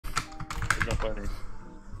It's not funny.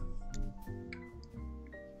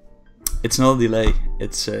 It's not a delay.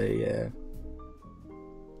 It's a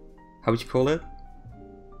how would you call it?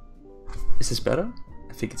 Is this better?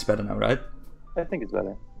 I think it's better now, right? I think it's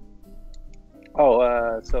better. Oh,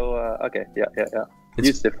 okay, yeah.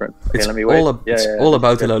 It's different. Okay, it's let me wait. It's all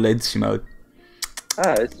about the low latency mode.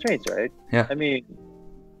 Ah, it's strange, right? Yeah. I mean,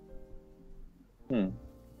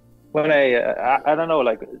 when I don't know,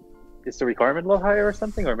 like, is the requirement a little higher or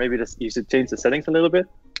something, or maybe just you should change the settings a little bit,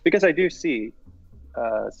 because I do see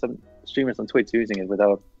some streamers on Twitch using it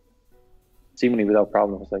seemingly without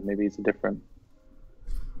problems. Like maybe it's a different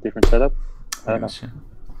setup. I don't know.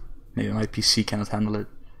 Maybe my PC cannot handle it.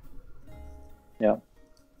 Yeah.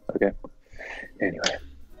 Okay. Anyway,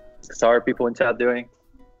 so how are people in chat doing?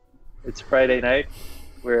 It's Friday night.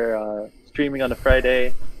 We're streaming on a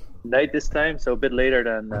Friday night this time, so a bit later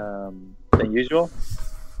than usual.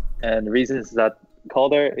 And the reason is that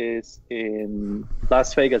Calder is in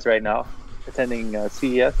Las Vegas right now, attending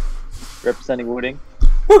CES, representing Wooting.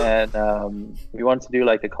 And we want to do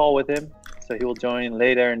like a call with him, so he will join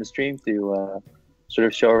later in the stream to sort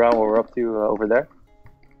of show around what we're up to over there.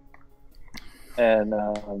 And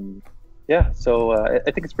yeah, so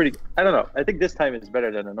I think it's pretty, I don't know, I think this time is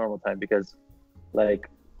better than a normal time because like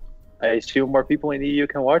I assume more people in the EU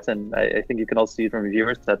can watch, and I think you can also see from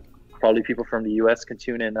viewers that probably people from the US can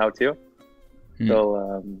tune in now too.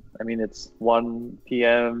 So I mean, it's 1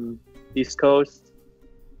 p.m. East Coast.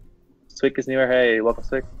 Swick is near. Hey, welcome,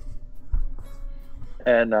 Swick.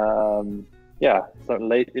 And yeah, so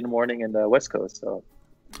late in the morning in the West Coast. So,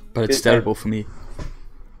 but it's terrible for me.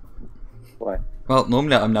 Why? Well,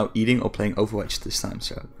 normally I'm now eating or playing Overwatch this time,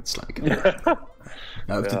 so it's like now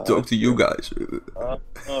I have to talk to you guys. Oh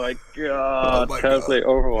my god! Can't play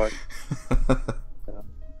Overwatch.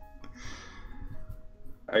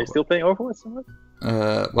 Are you still playing Overwatch so much?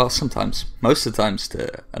 Well, sometimes. Most of the times,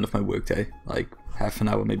 the end of my workday, like half an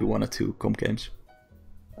hour, maybe 1 or 2 comp games.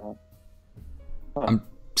 I'm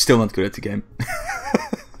still not good at the game.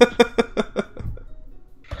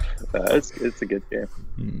 It's a good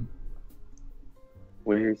game.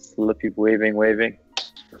 We're slippy waving.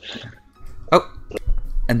 Oh,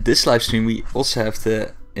 and this live stream we also have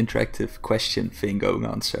the interactive question thing going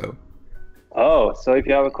on. So. Oh, so if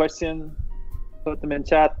you have a question, put them in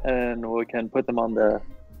chat, and we can put them on the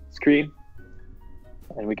screen,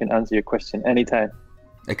 and we can answer your question anytime.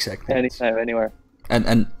 Exactly. Anytime, anywhere.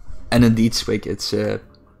 And indeed, Swig, it's oh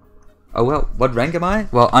well, what rank am I?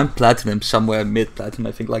 Well, I'm platinum, somewhere mid platinum.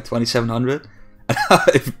 I think like 2700.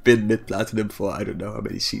 I've been mid platinum for I don't know how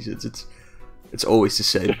many seasons. It's always the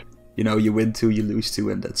same. You know, you win 2, you lose 2,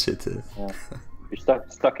 and that's it. Yeah. You're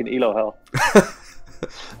stuck in elo hell.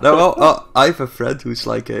 No, well, I have a friend who's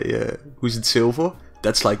like who's in silver.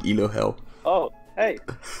 That's like elo hell. Oh, hey!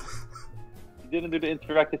 You didn't do the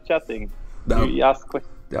interactive chat thing. No. You asked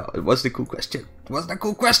questions. Yeah, it wasn't a cool question. It wasn't a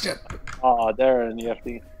cool question. Oh, Darren, you have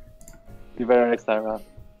to be better next time around.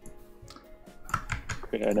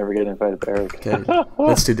 I never get invited to Eric. Okay,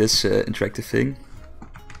 let's do this interactive thing.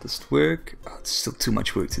 Does it work? Oh, it's still too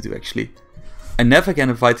much work to do, actually. I never get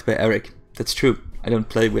invited by Eric. That's true. I don't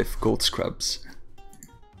play with gold scrubs.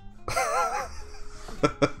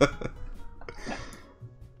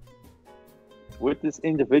 Would this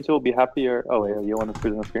individual be happier? Oh, yeah, you want to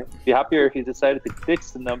put it on the screen? Be happier if he decided to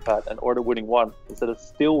ditch the numpad and order Wooting 1 instead of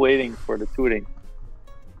still waiting for the tooting.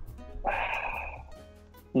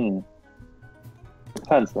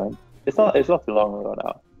 Depends, man. It's not too long ago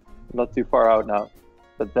now. Not too far out now.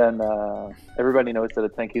 But then everybody knows that a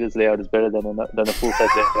 10 kilos layout is better than a full size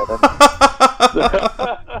layout.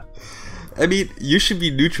 I mean, you should be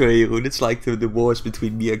neutral here, Jeroen. It's like the wars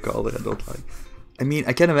between me and Calder and not like. I mean,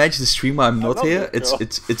 I can imagine the streamer I'm not here.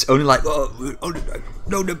 It's only like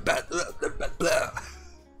no the bad blah.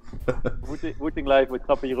 Wooting live with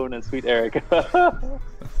Kappa Jeroen and Sweet Eric.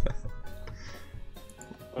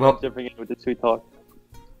 Well, jumping in with the sweet talk.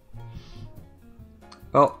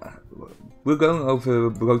 Well, we're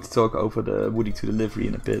going to talk over the Wooting 2 delivery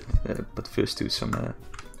in a bit, but first do some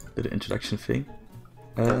little introduction thing.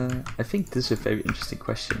 I think this is a very interesting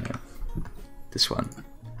question. This one.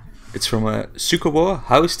 It's from Sukawar.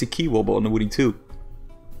 How is the key wobble on the Wooting 2?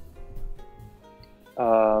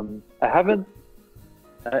 I haven't.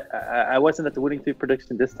 I wasn't at the Wooting 2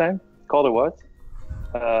 production this time. Calder was.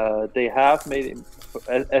 They have made,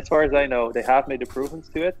 as far as I know, they have made improvements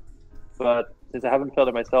to it, but since I haven't felt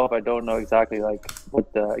it myself, I don't know exactly like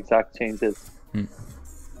what the exact change is. Do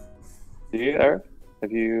you, Eric?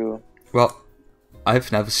 Have you? Well,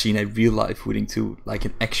 I've never seen a real life Wooting 2, like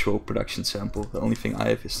an actual production sample. The only thing I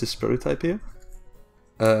have is this prototype here,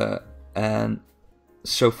 and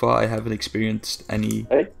so far I haven't experienced any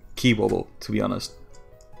key wobble, to be honest.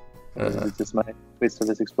 Is this my... Wait, so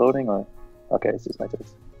this exploding or... Okay, it's just my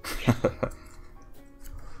choice.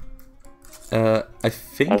 I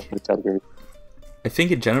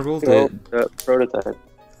think in general the prototype.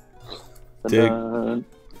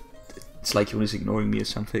 It's like he was ignoring me or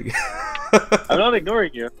something. I'm not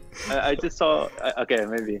ignoring you. I just saw... Okay,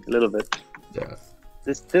 maybe a little bit. Yeah.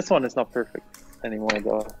 This one is not perfect anymore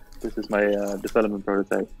though. This is my development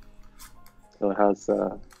prototype. So it has...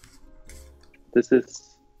 This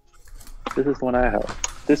is one I have.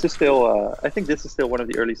 This is still... I think this is still one of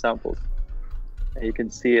the early samples. And you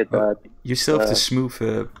can see it that... You still have the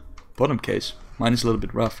smooth bottom case. Mine is a little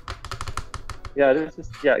bit rough. Yeah,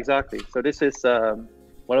 exactly. So this is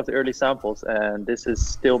one of the early samples, and this is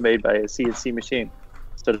still made by a CNC machine.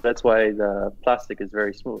 So that's why the plastic is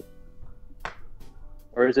very smooth.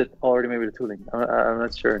 Or is it already made with the tooling? I'm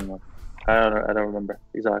not sure anymore. I don't remember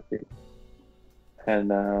exactly.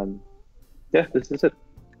 And yeah, this is it.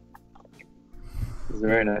 This is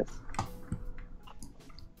very nice.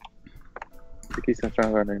 The key stem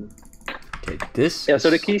strong gardening. Okay, this. Yeah, so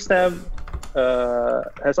the key stem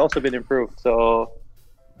has also been improved. So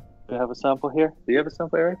do you have a sample here? Do you have a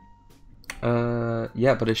sample, Eric?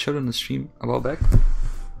 Yeah, but I showed it on the stream a while back.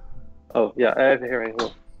 Oh yeah, I have it here.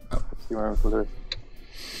 Oh. Let's see where I'm put it.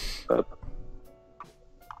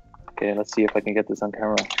 Okay, let's see if I can get this on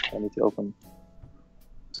camera. I need to open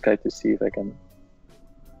Skype to see if I can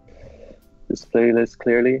display this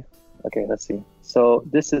clearly. Okay, let's see. So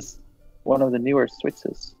this is one of the newer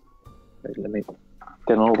switches. Wait, let me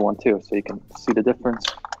get an old one too, so you can see the difference.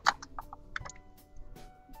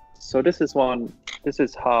 So this is one. This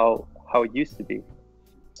is how it used to be.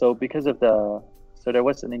 So because of so there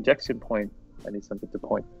was an injection point. I need something to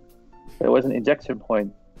point. There was an injection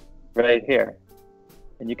point right here,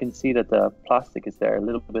 and you can see that the plastic is there a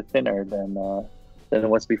little bit thinner than it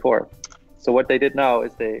was before. So what they did now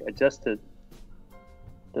is they adjusted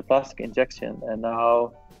the plastic injection, and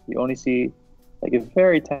now you only see like a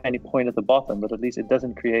very tiny point at the bottom, but at least it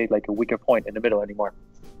doesn't create like a weaker point in the middle anymore.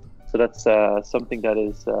 So that's something that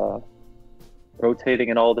is rotating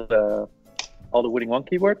in all the Wooting 1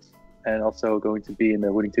 keyboards, and also going to be in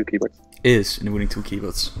the Wooting 2 keyboards. Is in the Wooting 2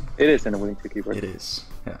 keyboards. It is in the Wooting 2 keyboards. It is,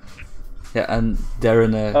 yeah. Yeah, and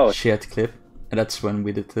Darren shared the clip, and that's when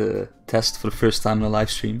we did the test for the first time in a live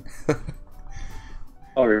stream.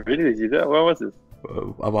 Oh, really? Did you do that? Where was this?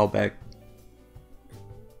 A while back.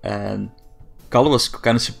 And Carl was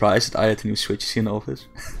kind of surprised that I had the new switches in the office.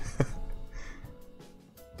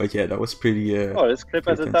 But yeah, that was pretty... oh, this clip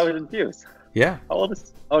has 1,000 views. Yeah. How old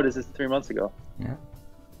is... Oh, this is 3 months ago. Yeah.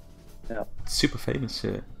 Yeah. Super famous.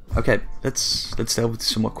 Okay, let's delve into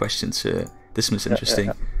some more questions. This one is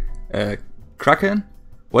interesting. Kraken,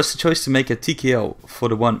 was the choice to make a TKL for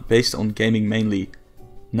the one based on gaming mainly?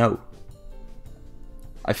 No.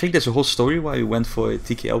 I think there's a whole story why we went for a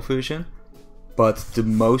TKL version, but the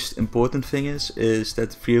most important thing is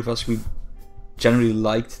that the three of us, we generally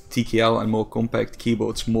liked TKL and more compact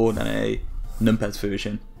keyboards more than a numpad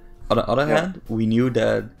version. On the other hand, we knew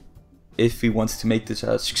that if we wanted to make this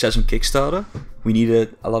a success on Kickstarter, we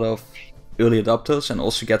needed a lot of early adopters and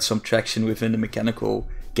also get some traction within the mechanical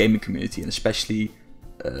gaming community, and especially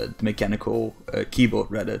the mechanical keyboard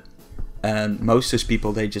Reddit. And most of those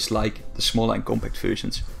people, they just like the smaller and compact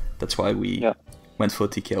versions. That's why we went for a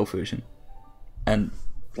TKL version, and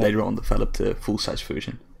later on developed a full-size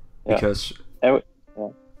version. Because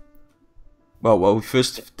well, what we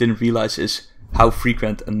first didn't realize is how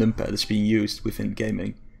frequent a numpad is being used within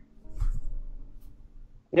gaming.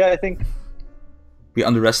 Yeah, I think we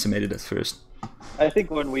underestimated it first. I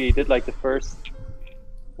think when we did like the first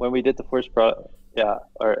pro,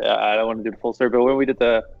 I don't want to do the full story, but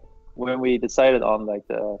when we decided on like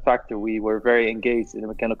the factor, we were very engaged in the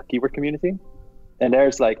mechanical keyboard community, and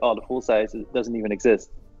there's like, oh, the full size doesn't even exist.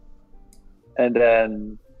 And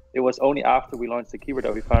then it was only after we launched the keyboard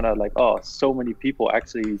that we found out like, oh, so many people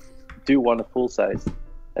actually do want a full size.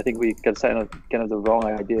 I think we got kind of the wrong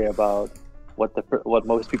idea about what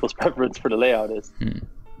most people's preference for the layout is.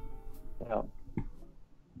 Yeah.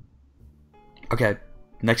 Okay,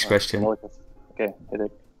 next question. Okay, hit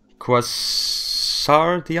it.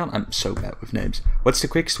 Quasar Dion, I'm so bad with names. What's the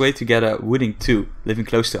quickest way to get a Wooting 2 living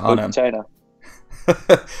close to Arnhem? China.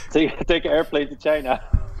 Take an airplane to China.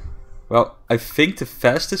 Well, I think the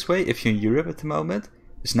fastest way, if you're in Europe at the moment,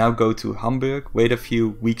 is now go to Hamburg, wait a few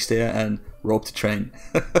weeks there, and rob the train.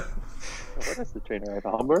 What is the train arrive?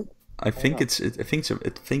 Hamburg? I think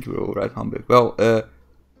we're right Hamburg. Well,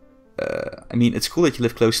 I mean, it's cool that you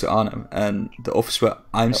live close to Arnhem, and the office where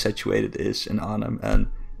I'm situated is in Arnhem, and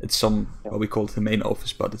It's what we call it the main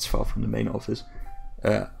office, but it's far from the main office.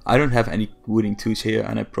 I don't have any wooding tools here,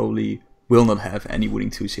 and I probably will not have any wooding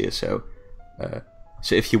tools here. So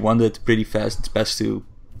if you want it pretty fast, it's best to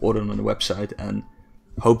order them on the website and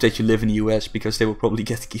hope that you live in the US, because they will probably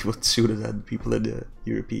get the keyboard sooner than people in the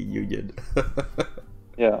European Union.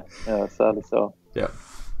 yeah, sadly so. Yeah,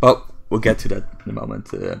 well, we'll get to that in a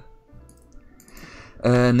moment.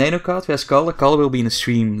 NanoCard, where's Carl? Carl will be in a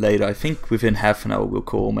stream later. I think within half an hour we'll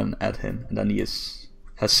call him and add him, and then he has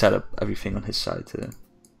set up everything on his side.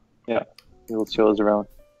 Yeah, he will show us around.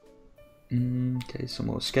 Okay, some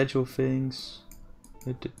more schedule things.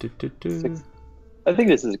 I think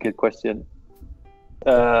this is a good question.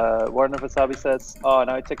 Warner Wasabi says, "Oh,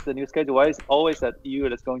 now I checked the new schedule. Why is it always that EU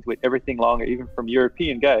that's going to wait everything longer, even from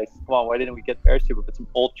European guys? Come on, why didn't we get airship with some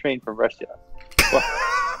old train from Russia?"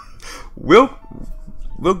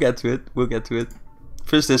 We'll get to it. We'll get to it.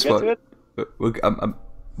 First, this one.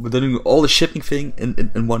 We're doing all the shipping thing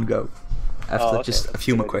in one go. After just a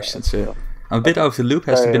few more questions. I'm a bit out of the loop.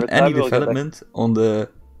 Has there been any development on the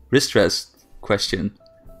wrist rest question?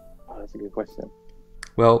 Oh, that's a good question.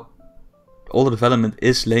 Well, all the development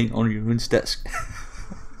is laying on Jeroen's desk.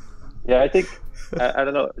 Yeah, I think I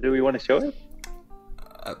don't know. Do we want to show it?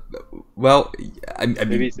 Well, I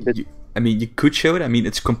mean, you could show it. I mean,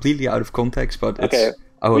 it's completely out of context, but it's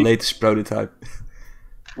our latest prototype.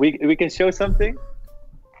 We can show something,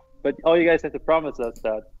 but all you guys have to promise us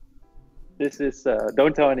that this is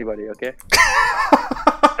don't tell anybody, okay?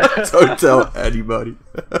 Don't tell anybody.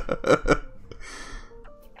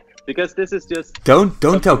 Because this is just don't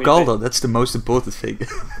tell Calder. That's the most important thing.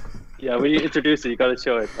 Yeah, when you introduce it, you gotta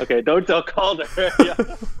show it. Okay, don't tell Calder. Yeah.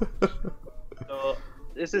 So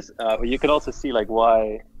this is you can also see like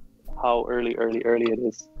how early it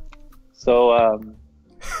is. So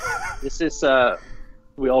this is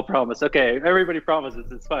we all promise. Okay, everybody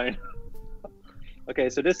promises. It's fine. Okay,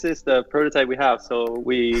 so this is the prototype we have. So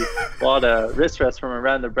we bought a wrist rest from a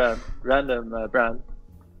random brand,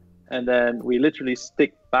 and then we literally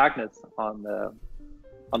stick magnets on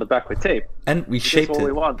the back with tape. And we shaped it. That's what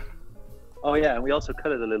we want. Oh yeah, and we also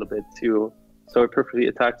cut it a little bit too, so it perfectly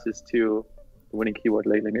attaches to the Wooting keyboard.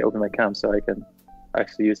 Let me open my cam so I can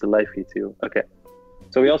actually use the live feed too. Okay,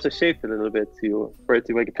 so we also shaped it a little bit for it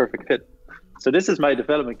to make a perfect fit. So this is my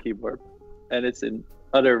development keyboard, and it's in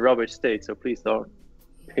utter rubbish state, so please don't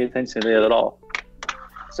pay attention to it at all.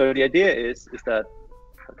 So the idea is that,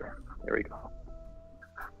 okay, here we go.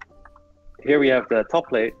 Here we have the top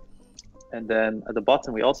plate, and then at the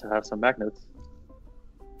bottom we also have some magnets,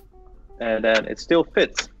 and then it still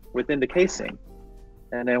fits within the casing.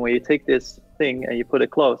 And then when you take this thing and you put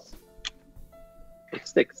it close, it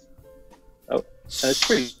sticks. Oh, and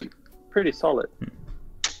it's pretty solid.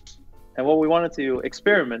 And what we wanted to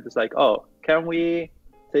experiment is like, oh, can we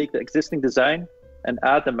take the existing design and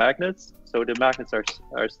add the magnets? So the magnets are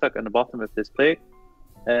stuck on the bottom of this plate,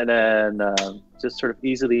 and then just sort of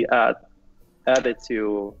easily add it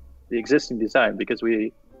to the existing design, because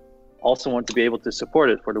we also want to be able to support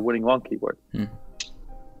it for the Wooting 1 keyboard.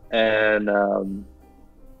 And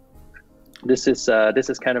this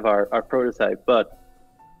is kind of our prototype, but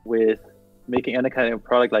with making any kind of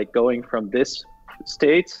product, like going from this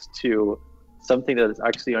state to something that is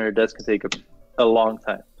actually on your desk can take a long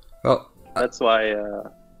time. Well, that's why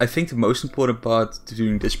I think the most important part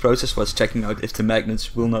during this process was checking out if the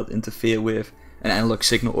magnets will not interfere with an analog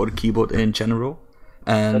signal or the keyboard in general,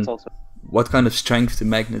 and what kind of strength the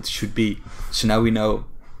magnets should be. So now we know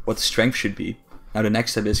what the strength should be. Now the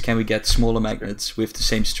next step is, can we get smaller magnets with the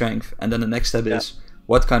same strength? And then the next step is,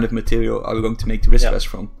 what kind of material are we going to make the wrist rest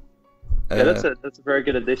from? Yeah, that's a very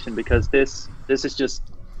good addition, because this is just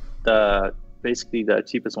basically the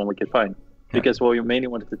cheapest one we could find. Because what we mainly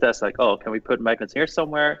wanted to test, like, oh, can we put magnets here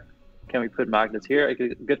somewhere? Can we put magnets here, a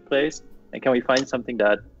good place? And can we find something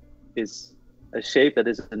that is a shape that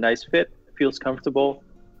is a nice fit, feels comfortable,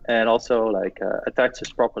 and also like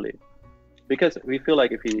attaches properly? Because we feel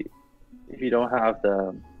like if you don't have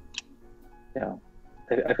the,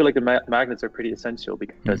 I feel like the magnets are pretty essential,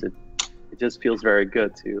 because it just feels very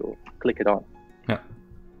good to click it on. Yeah.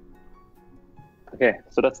 Okay,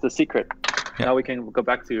 so that's the secret. Yeah. Now we can go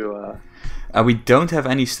back to. We don't have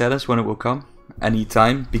any status when it will come, any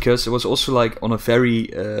time, because it was also like on a very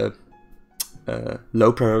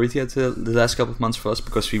low priority at the last couple of months for us,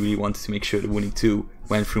 because we really wanted to make sure the Wooting 2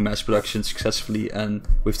 went through mass production successfully, and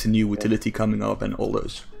with the new utility coming up and all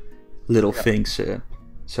those little things.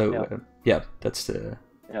 That's the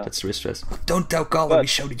wrist rest. Don't tell Calder we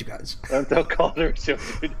showed it, you guys. Don't tell Calder we showed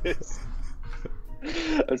you this.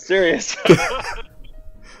 I'm serious.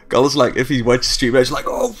 Calder's like, if he watches stream, he's like,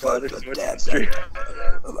 oh fuck,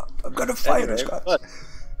 I'm gonna fire those Anyway, guys. but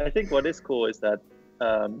I think what is cool is that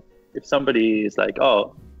if somebody is like,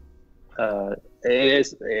 oh,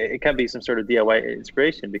 it can be some sort of DIY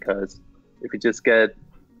inspiration, because if you just get,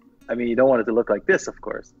 I mean, you don't want it to look like this, of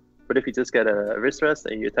course, but if you just get a wrist rest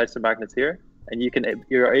and you attach some magnets here, and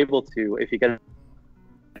you're able to, if you get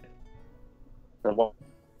the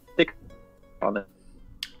stick on it.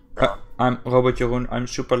 I'm Robert Jeroen, I'm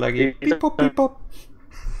super laggy. Beep pop, beep pop.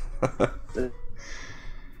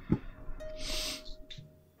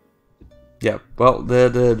 Yeah, well,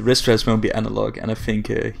 the wrist rest won't be analog, and I think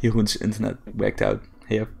Jeroen's internet whacked out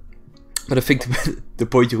here. But I think the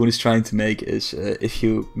point Jeroen is trying to make is if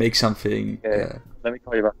you make something. Let me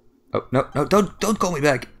call you back. Oh no! Don't call me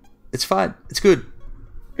back. It's fine. It's good.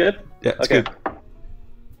 Good. Yeah, it's good.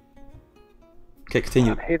 Okay,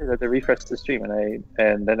 continue. I hate it that they refresh the stream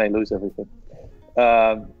and then I lose everything.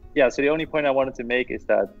 Yeah. So the only point I wanted to make is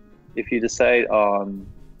that if you decide on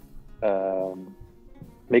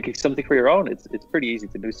making something for your own, it's pretty easy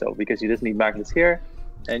to do so, because you just need magnets here,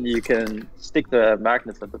 and you can stick the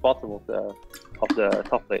magnets at the bottom of the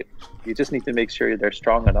top plate. You just need to make sure they're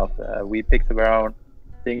strong enough. We picked around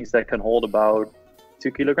things that can hold about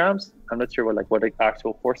 2 kilograms. I'm not sure what the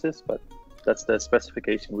actual force is, but that's the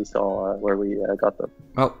specification we saw where we got them.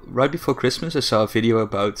 Well, right before Christmas, I saw a video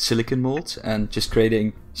about silicon molds and just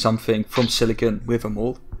creating something from silicon with a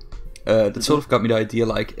mold. That sort of got me the idea,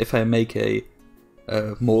 like if I make a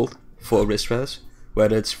mold for a wrist rest,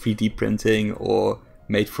 whether it's 3D printing or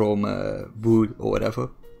made from wood or whatever,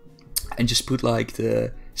 and just put like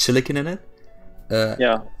the silicon in it.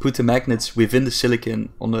 Put the magnets within the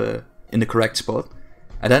silicon in the correct spot,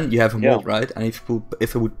 and then you have a mold, right? And if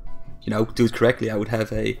I would, do it correctly, I would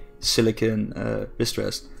have a silicon wrist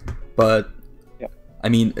rest. But I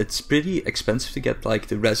mean, it's pretty expensive to get like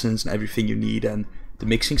the resins and everything you need and the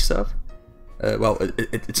mixing stuff. Well,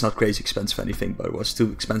 it's not crazy expensive or anything, but it was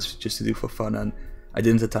too expensive just to do for fun, and I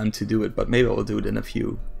didn't have time to do it. But maybe I'll do it in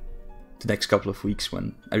the next couple of weeks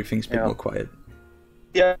when everything's a bit more quiet.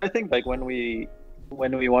 Yeah, I think like when we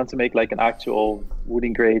want to make like an actual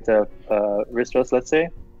wooden grade wrist rest, let's say,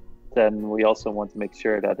 then we also want to make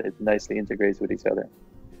sure that it nicely integrates with each other.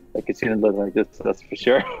 Like it shouldn't look like this, that's for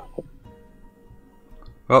sure.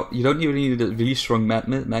 Well, you don't even need a really strong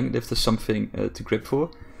magnet if there's something to grip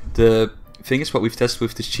for. The thing is, what we've tested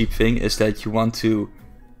with this cheap thing is that you want to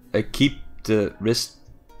keep the wrist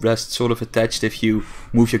rest sort of attached if you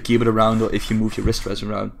move your keyboard around or if you move your wrist rest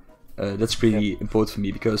around. That's pretty important for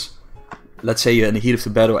me, because let's say you're in the heat of the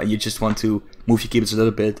battle and you just want to move your keyboards a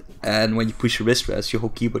little bit, and when you push your wrist rest, your whole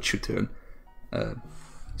keyboard should turn.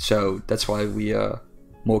 So that's why we are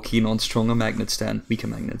more keen on stronger magnets than weaker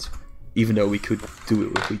magnets, even though we could do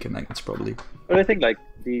it with weaker magnets probably. But I think like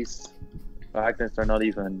these magnets are not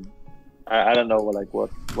even, I don't know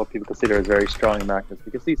what people consider as very strong magnets,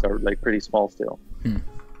 because these are like pretty small still.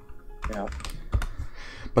 Yeah.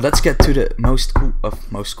 But let's get to the most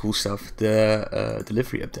cool stuff, the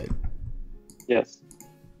delivery update. Yes.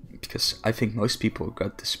 Because I think most people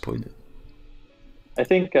got disappointed. I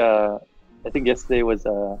think yesterday was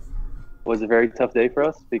a very tough day for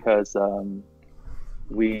us, because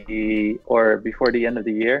before the end of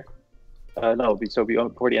the year,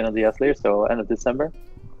 before the end of the year, so end of December,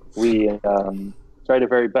 we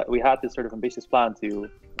we had this sort of ambitious plan to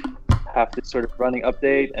have this sort of running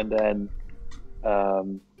update, and then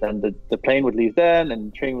the plane would leave then,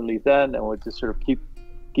 and the train would leave then, and we'd just sort of keep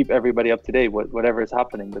everybody up to date with whatever is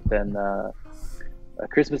happening. But then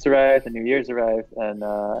Christmas arrived, and New Year's arrived, and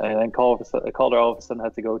then Calder all of a sudden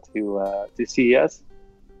had to go to CES,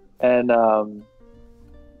 and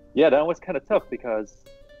that was kind of tough, because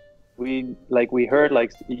we heard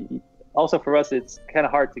also for us it's kind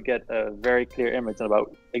of hard to get a very clear image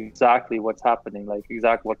about exactly what's happening, like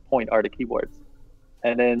exactly what point are the keyboards,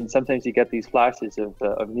 and then sometimes you get these flashes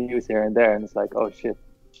of news here and there, and it's like, oh shit,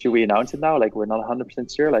 should we announce it now? Like we're not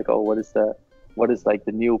 100% sure. Like, oh, what is like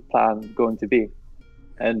the new plan going to be?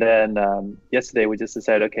 And then yesterday we just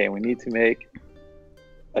decided, okay, we need to make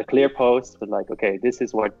a clear post with like, okay, this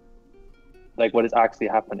is what is actually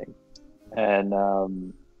happening. And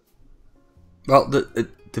well,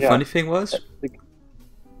 the funny thing was,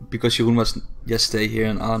 because Jeroen was yesterday here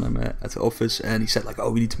in Arnhem at the office, and he said like,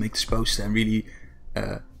 oh, we need to make this post and really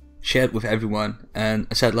share it with everyone. And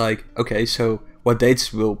I said like, okay, so what dates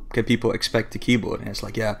can people expect the keyboard? And it's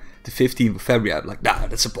like, yeah, the 15th of February. I'm like, nah,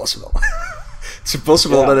 that's impossible. It's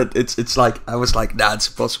impossible that it's like, I was like, nah, it's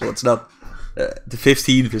impossible. It's not, the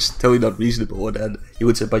 15th is totally not reasonable. And then he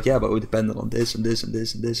would say, but we're dependent on this and this and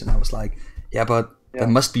this and this. And I was like, yeah, but there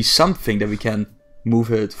must be something that we can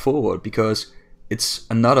move it forward, because it's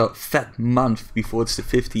another fat month before it's the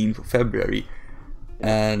 15th of February.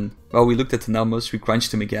 And well, we looked at the numbers, we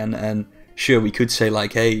crunched them again, and sure, we could say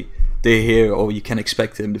like, hey, they're here, or you can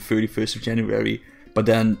expect them the 31st of January. But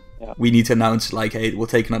then we need to announce like, hey, it will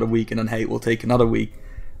take another week, and then hey, it will take another week,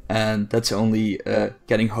 and that's only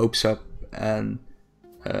getting hopes up. And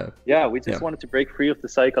we just wanted to break free of the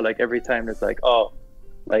cycle. Like every time it's like,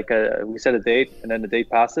 we set a date, and then the date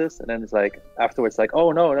passes, and then it's like afterwards, like,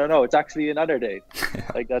 oh no, it's actually another date.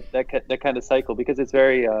 Like that kind of cycle, because it's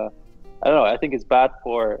very I don't know. I think it's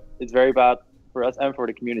very bad for us and for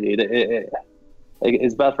the community.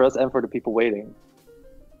 It's bad for us and for the people waiting.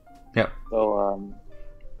 Yeah. So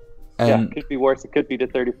it could be worse. It could be the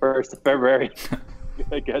 31st of February.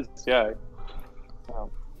 I guess. Yeah.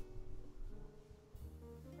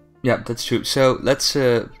 Yeah, that's true. So let's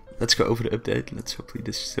go over the update. Let's hopefully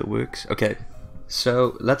this still works. Okay.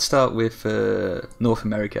 So let's start with North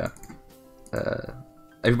America.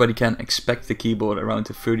 Everybody can expect the keyboard around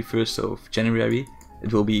the 31st of January.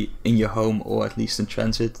 It will be in your home, or at least in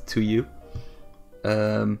transit to you.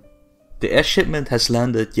 The air shipment has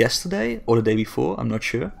landed yesterday or the day before, I'm not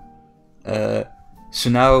sure. So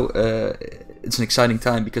now it's an exciting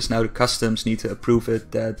time, because now the customs need to approve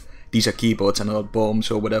it, that these are keyboards and not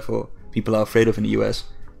bombs or whatever people are afraid of in the US.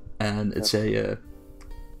 And it's a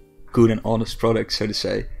good and honest product, so to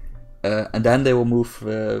say. And then they will move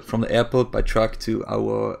from the airport by truck to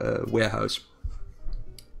our warehouse.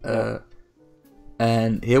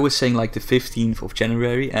 And here we're saying like the 15th of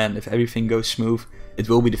January, and if everything goes smooth, it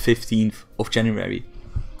will be the 15th of January.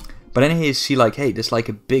 But then here you see like, hey, there's like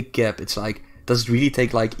a big gap. It's like, does it really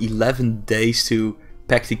take like 11 days to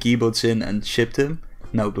pack the keyboards in and ship them?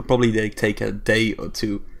 No, but probably they take a day or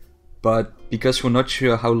two. But because we're not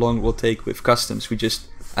sure how long it will take with customs, we just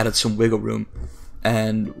added some wiggle room.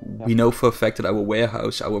 And we know for a fact that our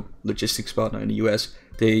warehouse, our logistics partner in the US,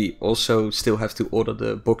 they also still have to order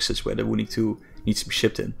the boxes where the Wooting 2 needs to be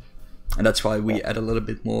shipped in. And that's why we add a little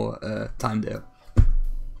bit more time there.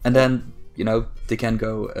 And then, you know, they can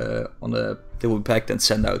go they will be packed and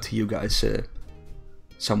sent out to you guys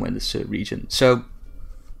somewhere in this region. So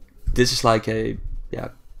this is like a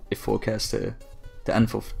forecast, the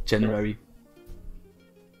end of January.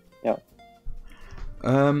 Yeah.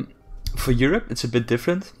 For Europe, it's a bit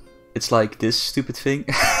different. It's like this stupid thing.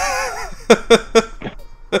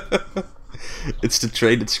 It's the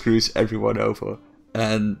train that screws everyone over.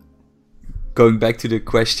 And going back to the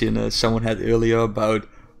question someone had earlier about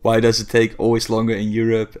why does it take always longer in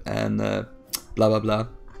Europe and blah blah blah,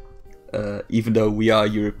 even though we are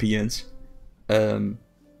Europeans. The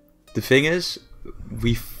thing is,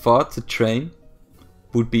 we thought the train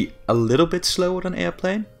would be a little bit slower than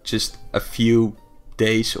airplane, just a few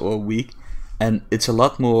days or a week, and it's a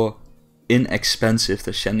lot more inexpensive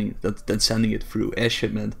than sending it through air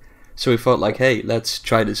shipment. So we thought like, hey, let's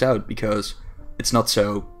try this out, because it's not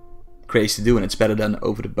so crazy to do, and it's better than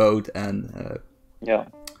over the boat. And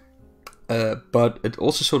but it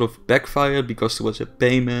also sort of backfired, because there was a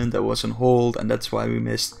payment that was on hold, and that's why we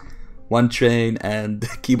missed one train, and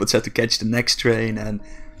the keyboards had to catch the next train, and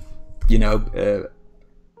you know,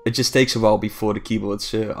 it just takes a while before the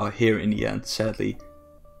keyboards are here in the end, sadly.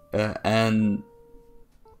 And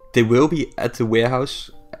they will be at the warehouse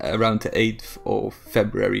around the 8th of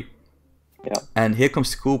February. Yeah. And here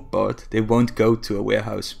comes the cool part. They won't go to a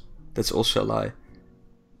warehouse. That's also a lie.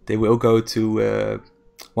 They will go to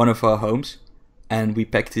one of our homes, and we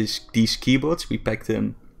pack these keyboards. We pack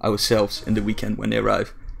them ourselves in the weekend when they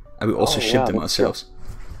arrive, and we also ship them ourselves.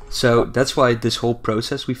 True. So that's why this whole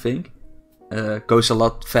process, we think, goes a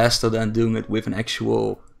lot faster than doing it with an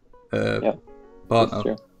actual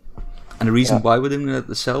partner. And the reason why we're doing it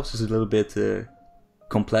ourselves is a little bit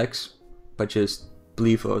complex, but just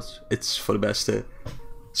believe us, it's for the best.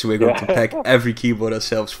 So we're going to pack every keyboard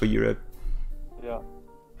ourselves for Europe. Yeah.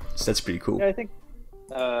 So that's pretty cool. Yeah, I think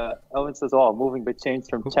Owen says, moving by train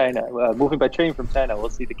from China. We'll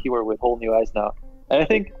see the keyboard with whole new eyes now. And I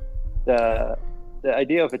think the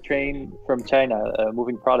idea of a train from China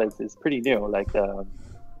moving products is pretty new. Like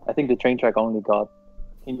I think the train track only got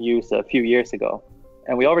in use a few years ago,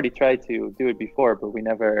 and we already tried to do it before, but we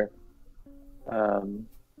never.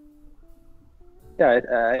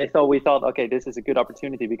 We thought, okay, this is a good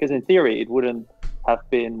opportunity, because in theory it wouldn't have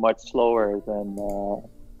been much slower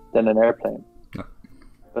than an airplane. No.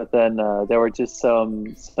 But then there were just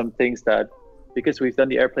some things that, because we've done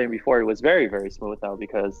the airplane before, it was very, very smooth now,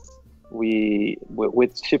 because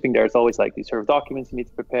with shipping, there's always like these sort of documents you need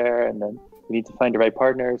to prepare, and then you need to find the right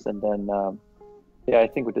partners, and then I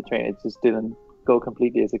think with the train it just didn't go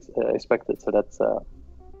completely as expected. So that's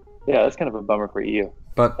kind of a bummer for EU.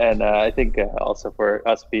 And I think also for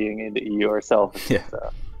us being in the EU ourselves,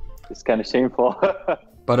 it's kind of shameful.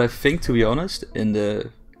 But I think, to be honest, in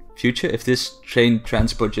the future, if this train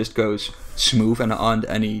transport just goes smooth and there aren't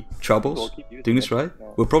any troubles doing this right,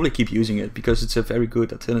 we'll probably keep using it because it's a very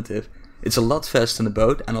good alternative. It's a lot faster than a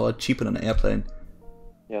boat and a lot cheaper than an airplane.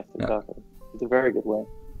 Yes, exactly. It's a very good way.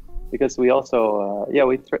 Because we also,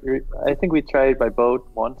 I think we tried by boat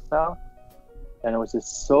once now, and it was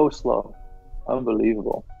just so slow.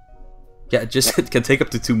 Unbelievable. Yeah, it can take up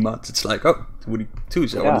to 2 months. It's like, oh, Woody 2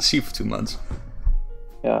 is on the sea for 2 months.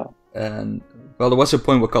 Yeah. And, well, there was a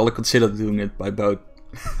point where Carlo considered doing it by boat.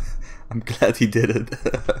 I'm glad he did it.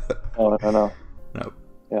 No. No.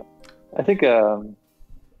 Yeah. I think, I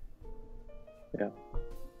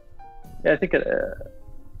think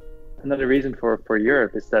another reason for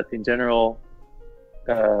Europe is that in general,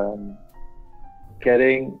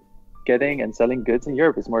 getting and selling goods in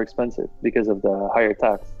Europe is more expensive because of the higher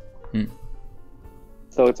tax.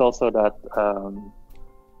 So it's also that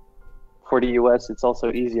for the US, it's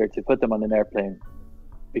also easier to put them on an airplane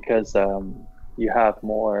because you have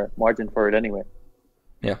more margin for it anyway.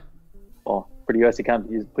 Yeah. Well, for the US, you can't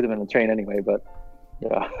put them in a train anyway, but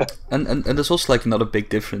yeah. and there's also like another big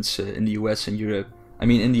difference in the US and Europe. I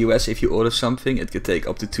mean, in the US, if you order something, it could take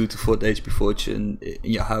up to 2 to 4 days before it's in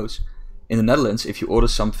your house. In the Netherlands, if you order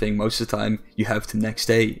something, most of the time you have the next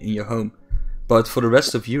day in your home. But for the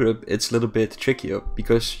rest of Europe, it's a little bit trickier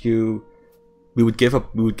because we would give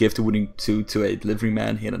the Wooting to a delivery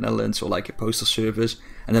man here in the Netherlands or like a postal service,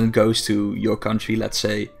 and then it goes to your country, let's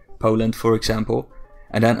say Poland, for example,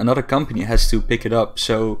 and then another company has to pick it up.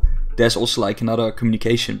 So there's also like another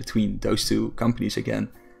communication between those two companies again,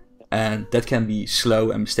 and that can be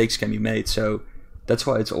slow and mistakes can be made. So that's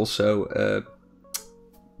why it's also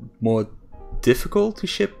more difficult to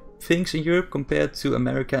ship things in Europe compared to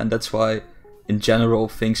America, and that's why in general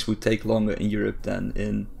things would take longer in Europe than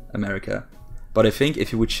in America. But I think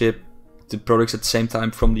if you would ship the products at the same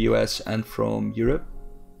time from the US and from Europe,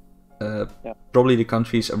 probably the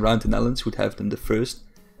countries around the Netherlands would have them the first,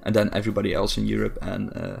 and then everybody else in Europe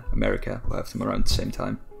and America will have them around the same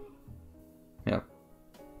time. Yeah.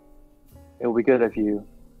 It would be good if you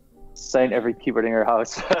sign every keyboard in your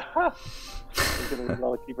house. There's going to be a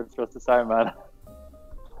lot of keyboards for us to sign, man.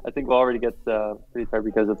 I think we'll already get pretty far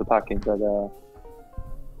because of the packing, but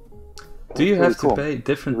do you have to pay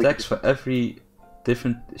different tax for every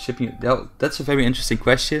different shipping? Well, that's a very interesting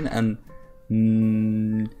question, and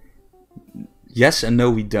yes and no,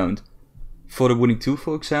 we don't. For the Wooting 2,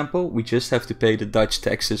 for example, we just have to pay the Dutch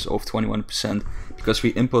taxes of 21% because we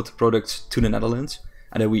import the products to the Netherlands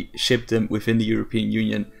and then we ship them within the European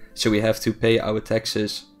Union. So we have to pay our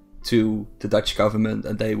taxes to the Dutch government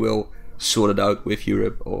and they will sort it out with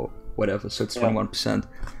Europe or whatever. So it's 21%.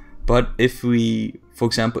 But if we, for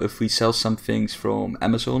example, if we sell some things from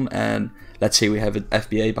Amazon and let's say we have an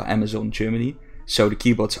FBA by Amazon Germany, so the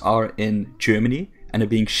keyboards are in Germany and are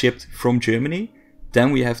being shipped from Germany,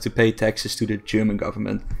 then we have to pay taxes to the German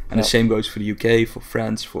government. And the same goes for the UK, for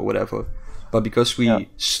France, for whatever. But because we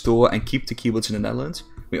store and keep the keyboards in the Netherlands,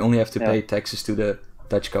 we only have to pay taxes to the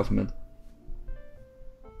Dutch government.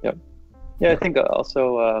 I think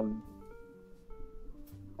also,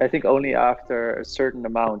 I think only after a certain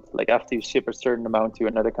amount, like after you ship a certain amount to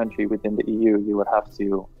another country within the EU, you would have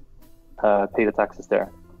to pay the taxes there.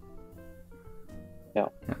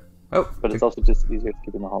 But it's also just easier to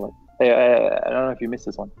keep in the Holland. Hey, I don't know if you missed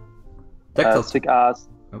this one. Svik asked,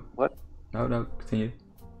 what? No, continue.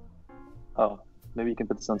 Oh, maybe you can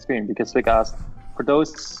put this on screen because Svik asked, for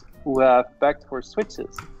those who have backed for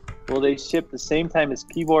switches, will they ship the same time as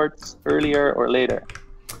keyboards, earlier or later?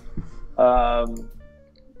 The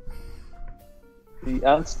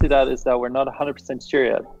answer to that is that we're not 100% sure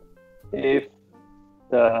yet. If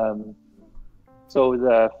so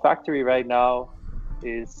the factory right now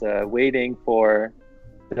is waiting for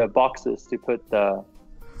the boxes to put the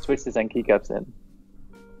switches and keycaps in,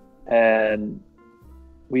 and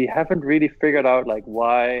we haven't really figured out like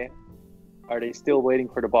why are they still waiting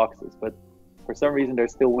for the boxes, but for some reason they're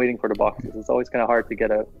still waiting for the boxes. It's always kind of hard to get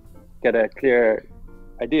a clear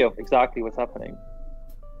idea of exactly what's happening.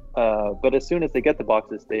 But as soon as they get the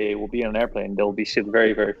boxes, they will be on an airplane. They'll be shipped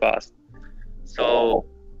very, very fast. So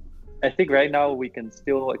I think right now we can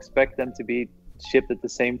still expect them to be shipped at the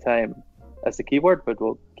same time as the keyboard, but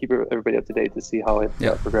we'll keep everybody up to date to see how it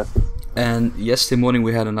progresses. And yesterday morning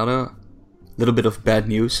we had another little bit of bad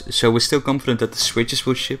news. So we're still confident that the switches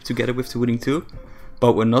will ship together with the Wooting 2,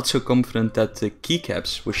 but we're not so confident that the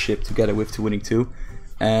keycaps will ship together with the Wooting 2.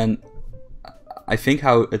 And I think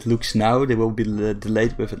how it looks now, they will be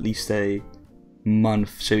delayed with at least a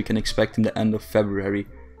month, so you can expect in the end of February.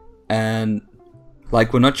 And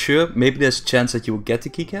like, we're not sure, maybe there's a chance that you will get the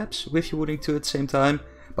keycaps with your Wooting 2 at the same time,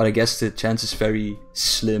 but I guess the chance is very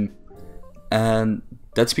slim. And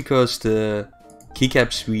that's because the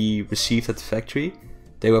keycaps we received at the factory,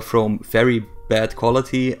 they were from very bad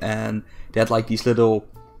quality, and they had like these little,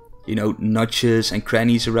 you know, notches and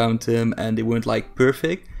crannies around them, and they weren't like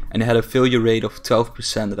perfect, and they had a failure rate of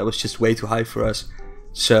 12%, and that was just way too high for us.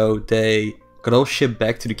 So they got all shipped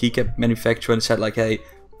back to the keycap manufacturer and said like, hey,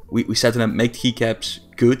 we said to them, make the keycaps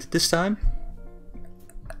good this time.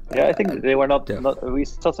 Yeah, I think they were not, we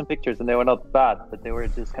saw some pictures and they were not bad, but they were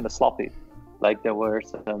just kind of sloppy. Like there were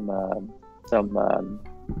some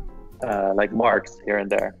like marks here and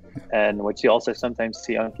there. And what you also sometimes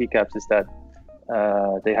see on keycaps is that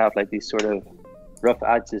they have like these sort of rough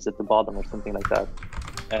edges at the bottom or something like that.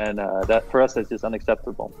 And that for us is just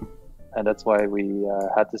unacceptable. And that's why we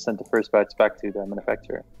had to send the first batch back to the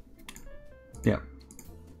manufacturer. Yeah,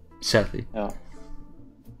 sadly. Yeah.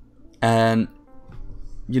 And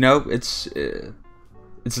you know, it's a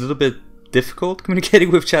little bit difficult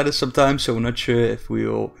communicating with China sometimes, so we're not sure if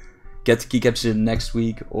we'll get the keycaps in next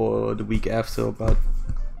week or the week after. But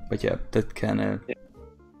yeah, that can.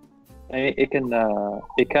 It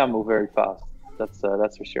can move very fast.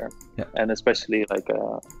 That's for sure. Yeah. And especially like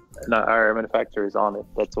our manufacturer is on it.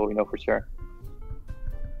 That's what we know for sure.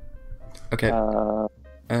 Okay.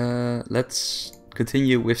 Let's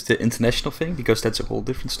continue with the international thing, because that's a whole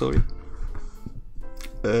different story.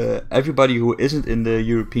 Everybody who isn't in the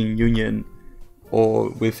European Union or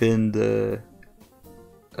within the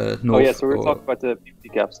North. Oh yeah, so we're talking about the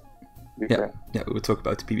PBT caps. Yeah, we'll talk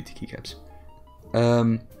about the PBT keycaps.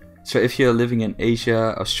 So if you're living in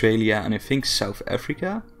Asia, Australia, and I think South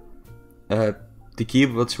Africa, the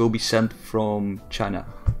keyboards will be sent from China,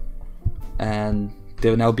 and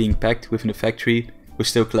they're now being packed within the factory. We're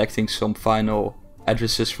still collecting some final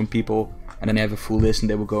addresses from people, and then they have a full list, and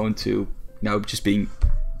they will go into now just being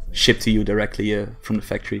shipped to you directly from the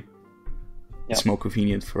factory. Yeah. It's more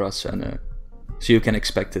convenient for us, and so you can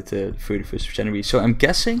expect it 31st of January. So I'm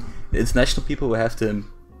guessing the international people will have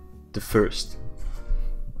them the first.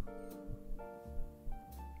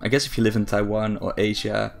 I guess if you live in Taiwan or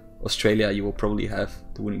Asia, Australia, you will probably have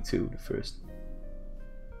the Wooting 2 the first.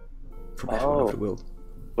 From everyone of the world.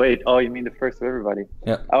 Wait, you mean the first of everybody?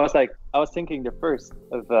 Yeah. I was thinking the first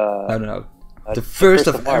of. No. The first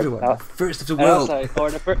of everyone. The first of the world. Like,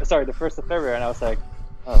 the first of February, and I was like,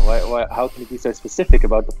 why? How can you be so specific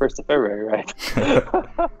about the first of February, right?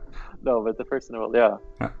 No, but the first in the world, yeah.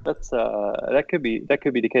 That's that could be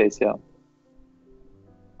the case, yeah.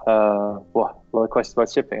 Well, a lot of questions about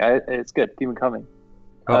shipping. It's good. Keep them coming.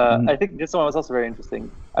 I think this one was also very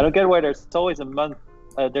interesting. I don't get why there's always a month.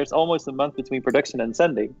 There's almost a month between production and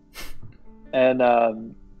sending, and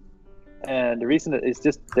the reason is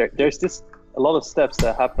just there's just a lot of steps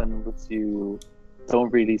that happen which you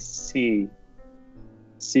don't really see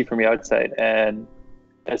from the outside. And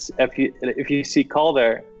if you see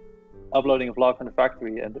Calder uploading a vlog from the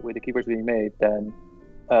factory and with the keyboards being made, then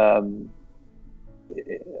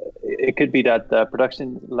it could be that the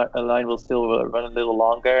production line will still run a little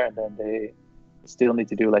longer, and then they still need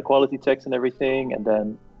to do like quality checks and everything. And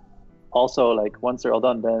then also, like, once they're all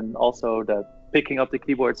done, then also the picking up the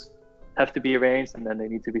keyboards have to be arranged, and then they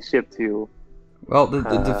need to be shipped to. Well,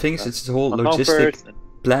 the thing is, it's the whole logistic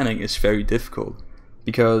planning is very difficult,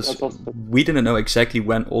 because we didn't know exactly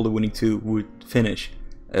when all the Wooting 2 would finish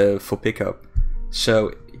for pickup.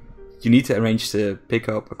 So you need to arrange the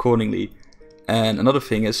pickup accordingly. And another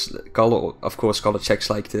thing is, Calder checks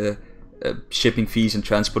like the shipping fees and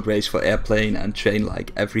transport rates for airplane and train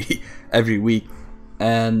like every week.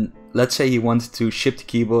 And let's say you want to ship the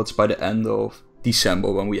keyboards by the end of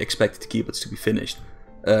December, when we expected the keyboards to be finished.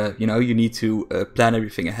 You need to plan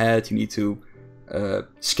everything ahead. You need to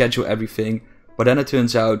schedule everything. But then it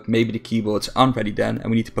turns out maybe the keyboards aren't ready then, and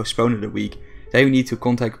we need to postpone it a week. Then you need to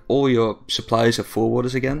contact all your suppliers or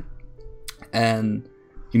forwarders again, and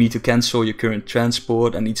you need to cancel your current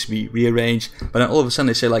transport and needs to be rearranged. But then all of a sudden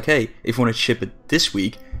they say like, hey, if you want to ship it this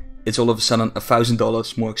week, it's all of a sudden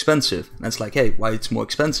 $1,000 more expensive. And it's like, hey, why it's more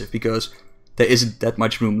expensive? Because there isn't that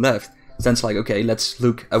much room left. Then it's like, okay, let's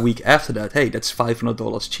look a week after that. Hey, that's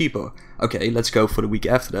 $500 cheaper. Okay, let's go for the week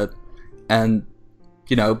after that. And,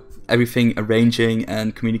 everything arranging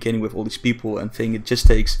and communicating with all these people and thing, it just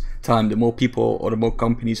takes time. The more people or the more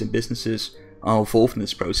companies and businesses are involved in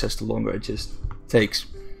this process, the longer it just takes.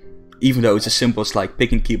 Even though it's as simple as like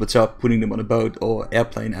picking keyboards up, putting them on a boat or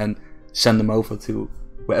airplane and send them over to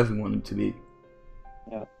wherever you want them to be.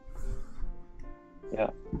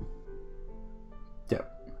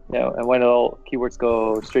 Yeah, and when all keyboards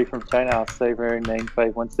go straight from China, I'll say we're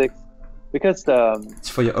 9516 because It's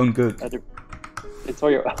for your own good. it's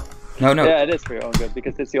for your No. yeah, it is for your own good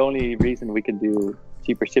because it's the only reason we can do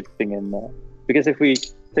cheaper shipping because if we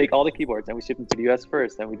take all the keyboards and we ship them to the US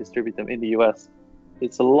first and we distribute them in the US,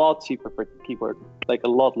 it's a lot cheaper per keyboard, like a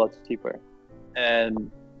lot cheaper.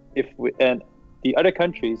 And and the other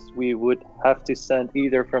countries we would have to send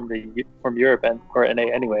either from Europe or NA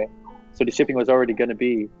anyway, so the shipping was already going to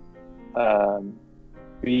be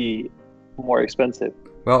more expensive.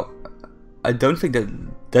 Well, I don't think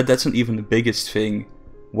that's not even the biggest thing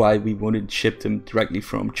why we wanted to ship them directly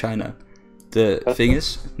from China. The Customs? thing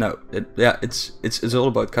is, no, it's all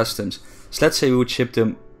about customs. So let's say we would ship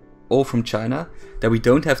them all from China, that we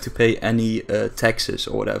don't have to pay any taxes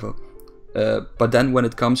or whatever. But then when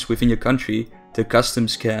it comes within your country, the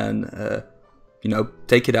customs can,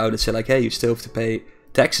 take it out and say like, hey, you still have to pay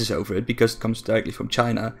taxes over it because it comes directly from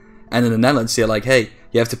China. And in the Netherlands, they're like, hey,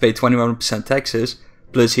 you have to pay 21% taxes,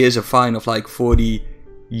 plus here's a fine of like €40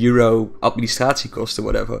 administratiekosten or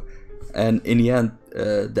whatever. And in the end,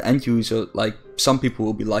 the end user, like some people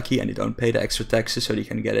will be lucky and they don't pay the extra taxes, so they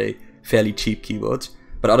can get a fairly cheap keyboard.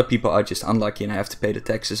 But other people are just unlucky and have to pay the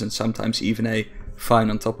taxes and sometimes even a fine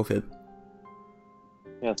on top of it.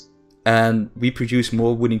 Yes. And we produce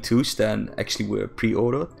more Wooting 2s than actually were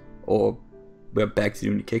pre-ordered or were back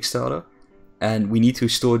during the Kickstarter. And we need to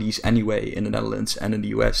store these anyway in the Netherlands and in the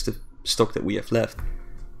US, the stock that we have left.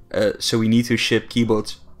 So we need to ship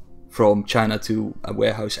keyboards from China to a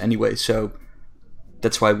warehouse anyway. So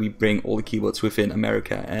that's why we bring all the keyboards within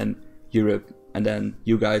America and Europe. And then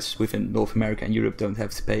you guys within North America and Europe don't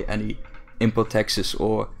have to pay any import taxes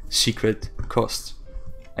or secret costs.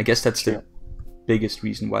 I guess that's the biggest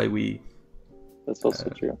reason why we... That's also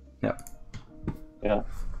true. Yeah. Yeah.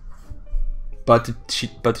 But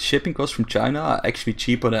the shipping costs from China are actually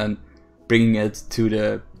cheaper than bringing it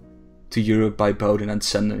to Europe by boat and then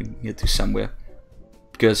sending it to somewhere.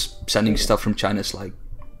 Because sending stuff from China is like...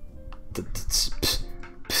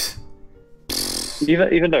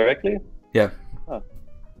 Even directly? Yeah. Oh,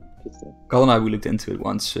 interesting. Carl and I, we looked into it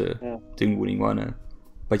once doing Wooting 1.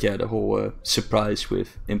 But yeah, the whole surprise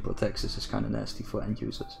with import taxes is kind of nasty for end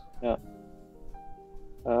users. Yeah.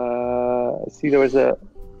 I see there was a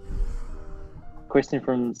question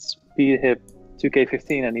from Speedhip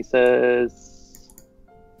 2K15 and he says,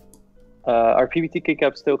 are PBT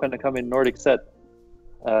keycaps still going to come in Nordic set?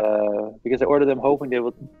 Because I ordered them hoping they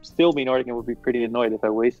would still be Nordic and would be pretty annoyed if I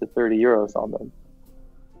wasted €30 on them.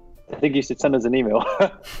 I think you should send us an email.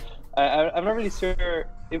 I'm not really sure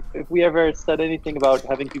if we ever said anything about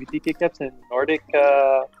having PBT keycaps in Nordic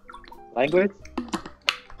language.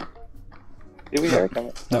 Did we, Eric?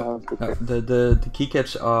 No. The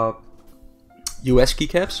keycaps are US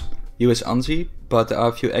keycaps, US ANSI, but there are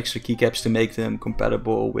a few extra keycaps to make them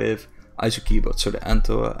compatible with ISO keyboards, so the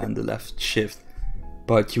Enter and the left shift.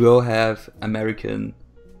 But you will have American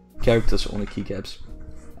characters on the keycaps,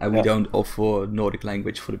 and we don't offer Nordic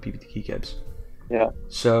language for the PBT keycaps. Yeah.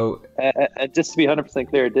 So, just to be 100%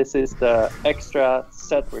 clear, this is the extra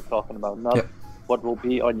set we're talking about, not what will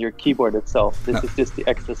be on your keyboard itself. This is just the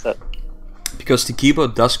extra set. Because the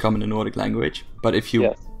keyboard does come in the Nordic language, but if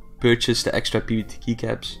you purchase the extra PBT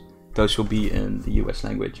keycaps, those will be in the US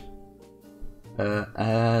language.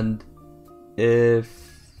 And if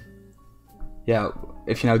you're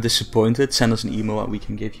now disappointed, send us an email and we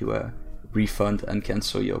can give you a refund and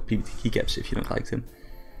cancel your PBT keycaps if you don't like them.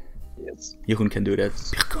 Yes. Jeroen can do that.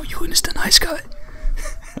 Jeroen is the nice guy.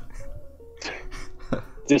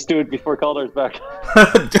 Just do it before Calder's back.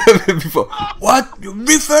 Before what?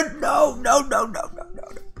 Refund? No.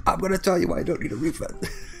 I'm gonna tell you why I don't need a refund.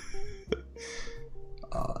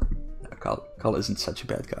 Carl isn't such a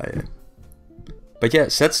bad guy. But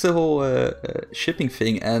yes, that's the whole shipping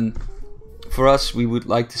thing, and for us, we would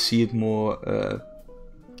like to see it more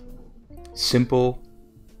simple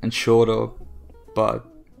and shorter. But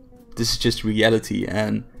this is just reality,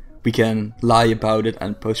 and we can lie about it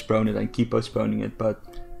and postpone it and keep postponing it, but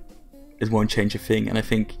it won't change a thing. And I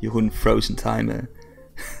think Jeroen froze in time.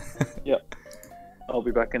 Yeah, I'll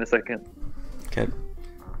be back in a second. Okay.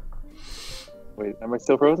 Wait, am I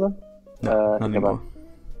still frozen? No, not anymore.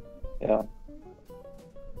 Yeah.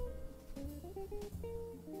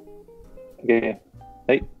 Okay.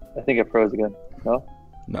 Hey, I think I froze again. No?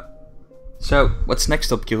 No. So, what's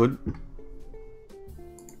next up, Jeroen?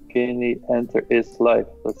 Kini Enter is live.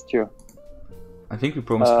 That's true. I think we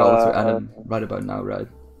promised Carl to end right about now, right?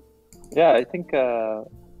 Yeah, I think. Do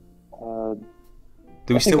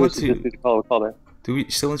we still want to? Do we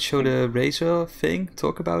still want to show the Razer thing?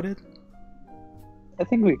 Talk about it? I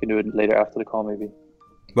think we can do it later after the call, maybe.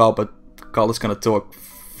 Well, but Carl is gonna talk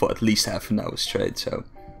for at least half an hour straight, so.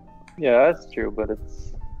 Yeah, that's true, but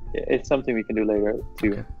it's something we can do later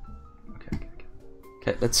too.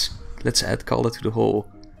 Okay, let's add Carl to the whole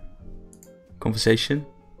conversation.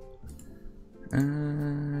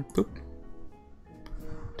 Boop.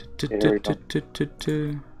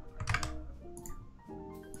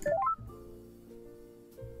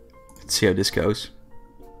 Let's see how this goes.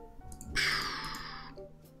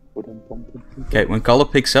 Okay, when color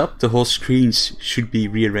picks up, the whole screens should be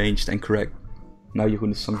rearranged and correct. Now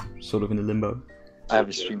Jeroen is some sort of in a limbo. I have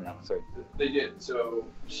a stream now, sorry. They did, so...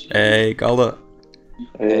 Hey, Calder.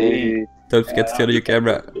 Hey. Don't forget to turn on your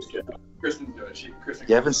camera. Kristen's doing it. Kristen.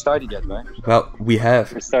 You haven't started yet, right? Well, we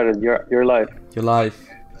have. We started. You're live. You're live.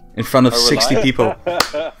 In front of Are we 60 live? people.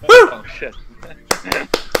 Oh shit.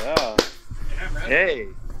 Yeah. Hey!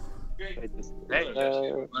 Wait, Hey!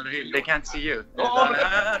 uh, Well, they can't see you.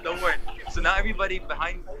 Don't worry. So now everybody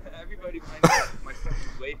behind my phone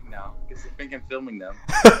is waving now because they think I'm filming them.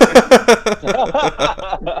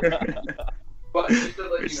 But just to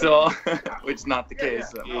let you So, know, which is not the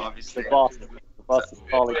case, obviously. the boss is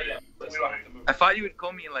calling. I thought you would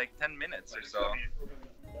call me in like 10 minutes or so.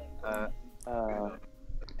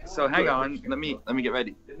 So hang on, let me get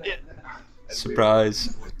ready.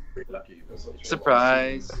 Surprise.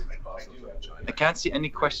 Surprise! I can't see any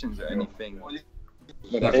questions or anything.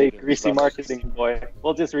 Hey, greasy marketing boy.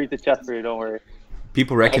 We'll just read the chat for you. Don't worry.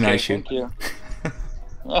 People recognize Okay, you.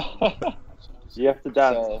 thank you. You have to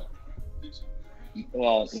dance. So,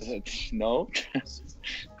 well, no.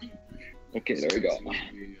 Okay, there we go.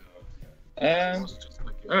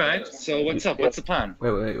 All right. So what's up? What's the plan?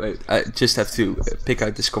 Wait. I just have to pick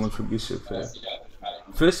out this comment from Yusuf.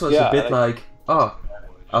 First was Yeah, a bit like, oh,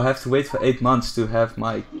 I'll have to wait for 8 months to have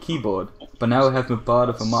my keyboard. But now I have been part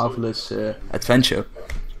of a marvelous adventure.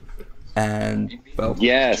 And, well,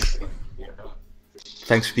 Yes.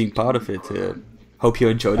 thanks for being part of it. Hope you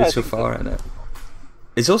enjoyed Yeah, it I so think far. And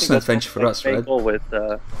it's also an adventure for us, right? With,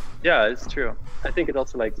 yeah, it's true. I think it's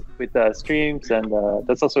also like with streams, and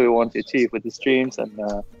that's also what we want to achieve with the streams and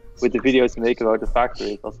with the videos we make about the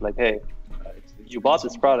factory. It's also like, hey, you bought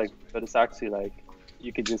this product, but it's actually like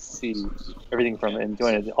you can just see everything from it and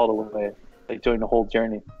join it all the way, like join the whole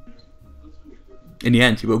journey. In the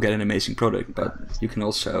end, you will get an amazing product, but you can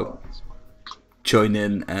also join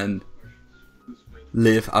in and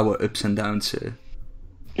live our ups and downs.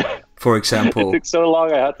 For example, It took so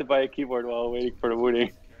long, I had to buy a keyboard while waiting for the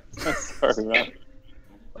Wooting. Sorry, man.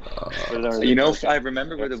 You know, I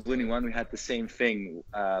remember with the Wooting one, we had the same thing,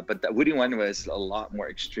 but the Wooting one was a lot more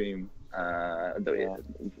extreme.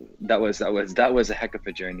 That was a heck of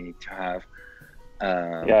a journey to have.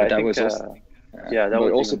 Yeah, that was also.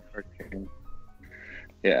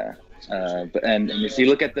 Yeah, but and if you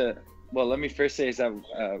look at let me first say is that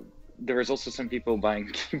there was also some people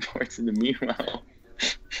buying keyboards in the meanwhile.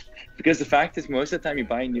 Because the fact is, most of the time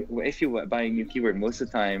if you buy a new keyboard, most of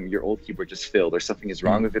the time your old keyboard just failed, or something is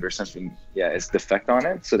wrong with it, or something is defect on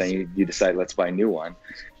it. So then you decide, let's buy a new one.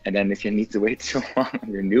 And then if you need to wait so long on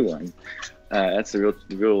your new one, that's a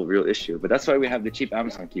real issue. But that's why we have the cheap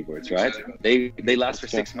Amazon keyboards, right? They last for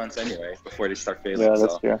 6 months anyway before they start failing. Yeah,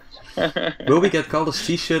 that's true. will we get Calder's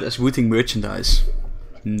t-shirt as Wooting merchandise?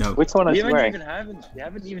 No. Which one are you wearing? You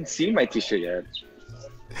haven't even seen my t-shirt yet.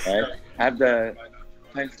 Right? I have the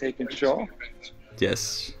time to take control.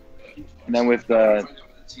 Yes. And then with the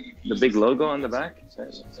big logo on the back.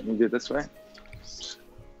 Let me do it this way.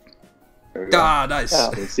 There we go. Ah, nice.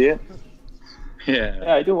 Yeah, you see it? Yeah.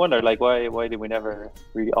 Yeah, I do wonder, like, why did we never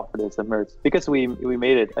really offer this as merch? Because we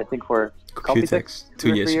made it, I think, for Computex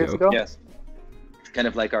 2 2 or 3 years ago. Yes. It's kind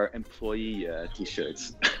of like our employee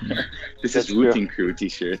t-shirts. This That's is Wooting Crew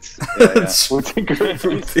t-shirts. Yeah. Wooting Crew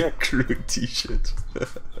Wooting Crew t-shirt.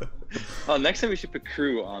 Oh, next time we should put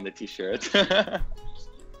crew on the t-shirt.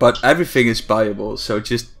 But everything is buyable, so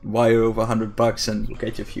just wire over $100 and we'll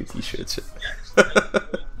get you a few t-shirts.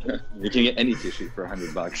 You can get any t-shirt for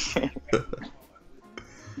 $100.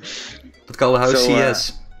 But Calder, how's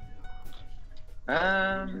CES?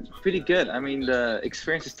 Pretty good. I mean, the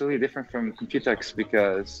experience is totally different from Computex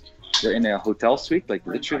because we're in a hotel suite, like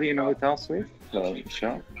literally in a hotel suite. So,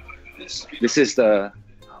 show. This is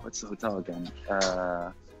what's the hotel again?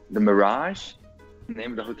 The Mirage, the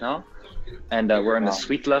name of the hotel. And we're on the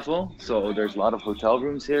suite level, so there's a lot of hotel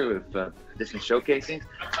rooms here with different showcasings.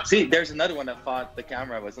 See, there's another one that thought the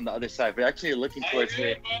camera was on the other side, but actually looking towards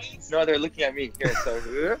me. No, they're looking at me here, so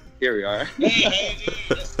here we are.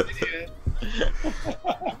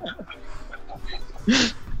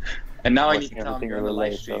 And now I need to tell them you're on the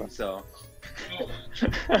live stream, so.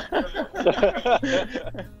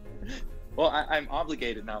 Well, I'm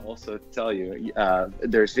obligated now also to tell you,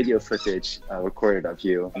 there's video footage recorded of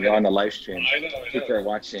you. You're on a live stream. People are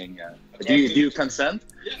watching. Do you consent?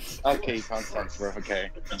 Yes. Okay, you consent. We're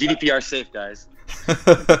okay. GDPR safe, guys.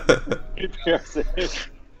 GDPR safe.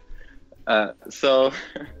 So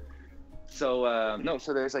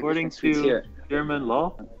there's like According different suites to here. German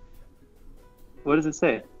law, what does it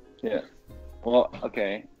say? Yeah. Well,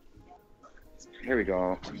 okay. Here we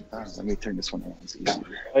go. Let me turn this one on. It's easier.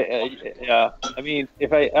 Yeah, I mean,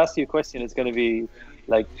 if I ask you a question, it's going to be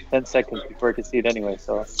like 10 seconds before I can see it anyway.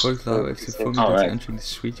 So. Quite low. If you inform me Alright. that entering the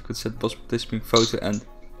suite, you could set possible participating photo and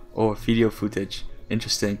or video footage.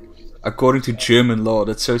 Interesting. According to German law,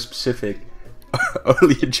 that's so specific.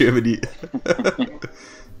 Only in Germany.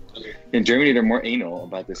 In Germany, they're more anal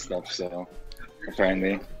about this stuff. So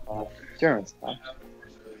apparently. Germans, huh?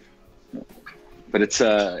 But it's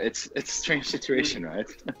a strange situation, right?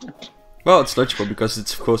 Well, it's logical because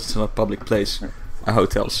it's of course it's not a public place, a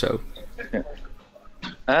hotel. So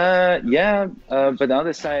But on the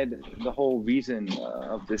other side, the whole reason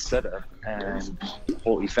of this setup and the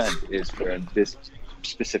whole event is for this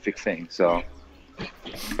specific thing. So,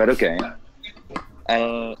 but okay.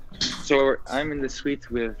 So I'm in the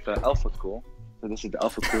suite with Alpha Cool. So this is the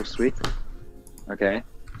Alpha Cool suite. Okay.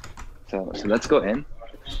 So let's go in.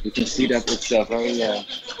 You can see that it's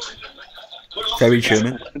very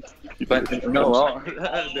German. But no, well,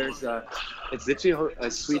 there's it's literally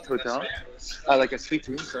a suite hotel, like a suite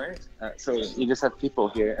room. Sorry. So you just have people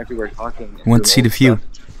here everywhere talking. Want to see the view?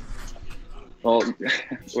 Well,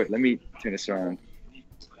 wait. Let me turn this around.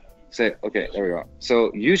 Say okay. There we go.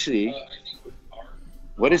 So usually,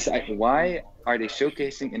 why are they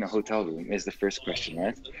showcasing in a hotel room? Is the first question,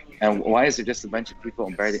 right? And why is there just a bunch of people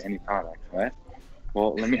and barely any product, right?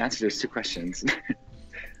 Well, let me answer those two questions.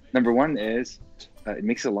 Number one is it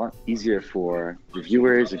makes it a lot easier for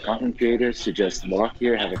reviewers and content creators to just walk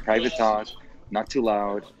here, have a private talk, not too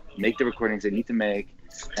loud, make the recordings they need to make,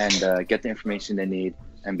 and get the information they need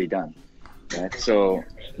and be done. Right? So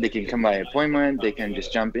they can come by appointment, they can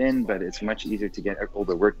just jump in, but it's much easier to get all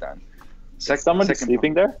the work done. Someone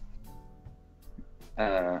sleeping there?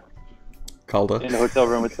 Calder. In the hotel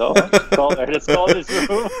room itself? Calder. That's Calder's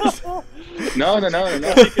room. No.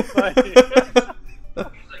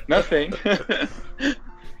 Nothing.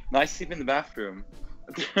 No, I sleep in the bathroom.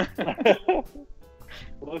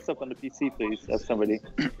 Close up on the PC, please. That's somebody.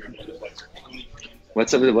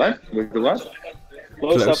 What's up with the what? With the what?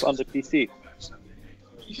 Close Close. up on the PC.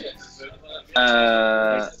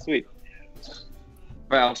 Sweet.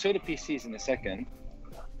 Well, I'll show the PCs in a second.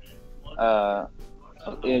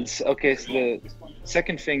 It's okay. So the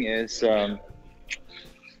second thing is a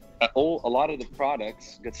lot of the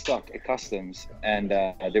products got stuck at customs, and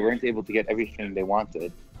they weren't able to get everything they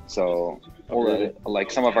wanted. So like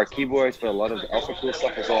some of our keyboards, but a lot of the Alpha Cool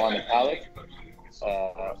stuff is all on the pallet,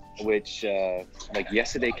 which like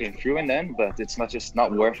yesterday came through and then, but it's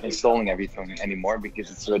not worth installing everything anymore because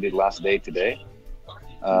it's already the last day today.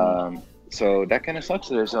 So that kind of sucks.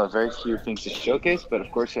 So there's very few things to showcase, but of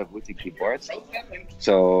course you have Wooting keyboards.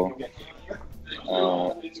 So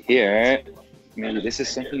here, maybe this is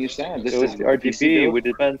something you said. This is the RGB with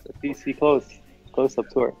advanced PC close-up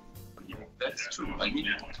tour.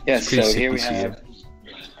 Yes. Pretty So sick here we PC, yeah. have.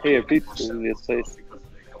 Hey, please, this place.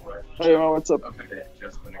 Hey, what's up?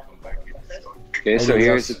 Okay, so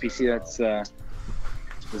here's the PC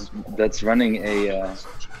that's running a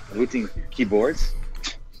Wooting keyboards.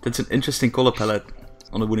 That's an interesting color palette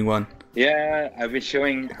on the Wooting one. Yeah, I've been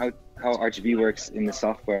showing how RGB works in the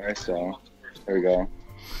software, so there we go.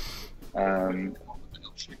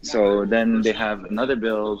 So then they have another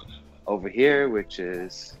build over here, which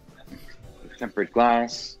is tempered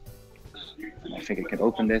glass. I think I can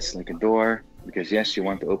open this like a door, because yes, you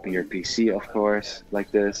want to open your PC, of course, like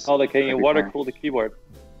this. Oh, can you Every water time. cool the keyboard?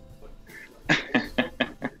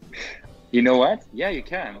 You know what? Yeah, you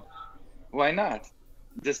can. Why not?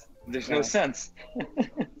 There's no sense.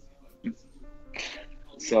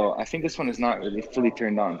 So I think this one is not really fully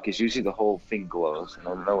turned on, because usually the whole thing glows, and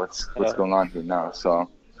I don't know what's going on here now. So,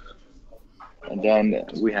 and then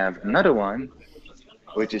we have another one,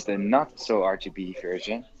 which is the not so RGB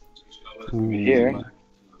version. Ooh. Here.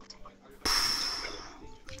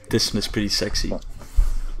 This one is pretty sexy.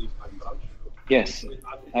 Yes,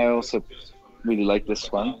 I also really like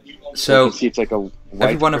this one. So you can see it's like a white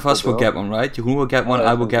every one of us will purple get one, right? You will get one, Oh,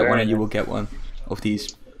 I will that's get one, very and you will nice. get one of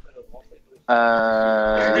these.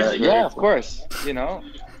 Yeah, of course. You know,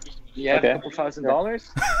 you have Okay. a couple $1,000.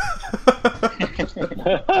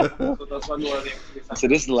 So that's one more. So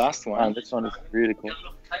this is the last one. This one is really cool.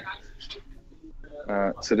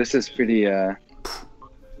 So this is pretty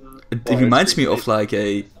It Well, reminds it's me pretty of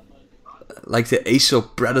like the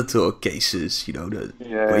Aesop Predator cases, you know, the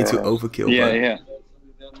Yeah, way to yeah. overkill. Yeah,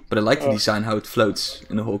 But I like the Oh. design how it floats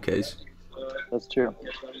in the whole case. That's true.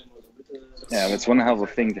 yeah. That's one hell of a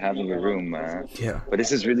thing to have in your room. Yeah. But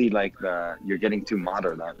this is really like you're getting to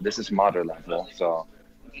modder level. This is modder level, so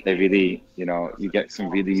they really, you get some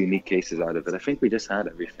really unique cases out of it. I think we just had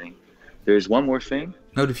everything. There's one more thing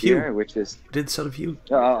No, the view. here, which is We did sort of view.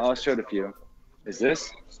 I'll show the view. Is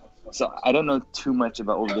this? So I don't know too much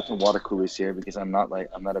about all the different water coolers here because I'm not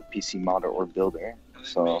a PC modder or builder.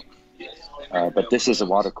 So, but this is a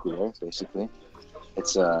water cooler basically.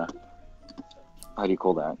 It's how do you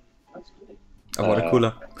call that? A water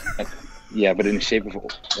cooler. Yeah, but in the shape of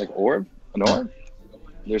like orb, an orb.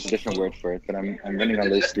 There's a different word for it, but I'm running on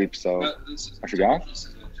low sleep, so I forgot.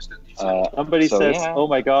 Somebody so, says, yeah. "Oh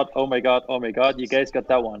my god, oh my god, oh my god! You guys got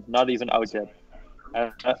that one? Not even out yet."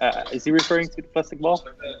 Is he referring to the plastic ball?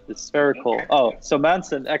 The spherical. Oh, so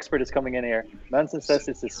Manson, expert, is coming in here. Manson says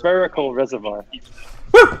it's a spherical reservoir.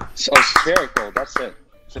 So spherical. That's it.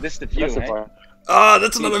 So this is the view, Reservoir. Ah,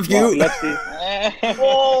 that's another Well, view. let's see. eh?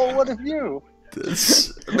 Oh, what a view!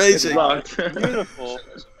 That's amazing. Blocked. Beautiful.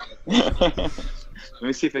 Let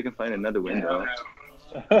me see if I can find another window.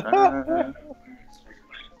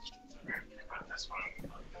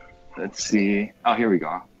 Let's see. Oh, here we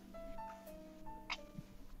go.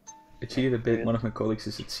 I cheated a bit. One of my colleagues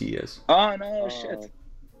is at CES. Oh no, shit.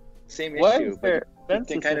 Same Why issue, is there but you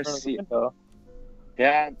fences can kind in of front of the see. window?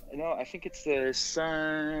 Yeah, no, I think it's the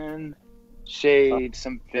sun, shade,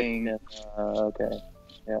 something. Okay.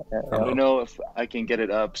 Yeah. I don't know if I can get it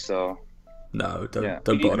up, so No, don't yeah.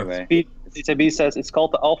 don't bother. Anyway. CTB says it's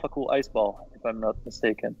called the Alpha Cool Ice Ball, if I'm not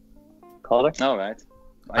mistaken. Color? All right.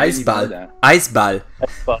 I didn't even know Iceball. that. Iceball.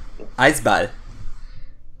 Ice Ball. Iceball.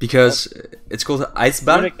 Because it's called an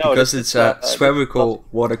iceball Munich, no, because this it's is, a this is spherical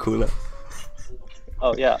water cooler.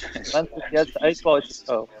 Oh yeah. Yes, the ice ball is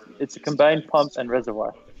it's a combined pump and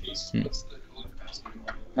reservoir.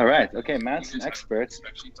 All right. Okay, Manson experts.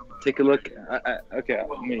 Take a look. Okay,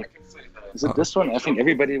 me. Is it this one? I think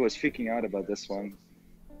everybody was freaking out about this one.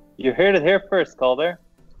 You heard it here first, Calder.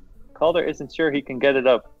 Calder isn't sure he can get it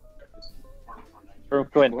up. From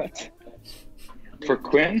Quinn. What? For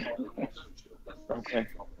Quinn? From Quinn.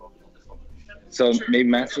 So maybe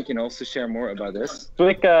Manson can also share more about this.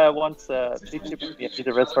 Quick wants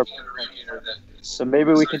the reservoir. So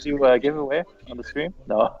maybe we can do a giveaway on the stream?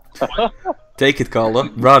 No. Take it, Calder.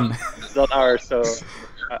 Run. It's not ours, so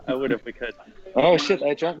I would if we could. Oh shit!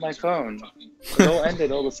 I dropped my phone. It all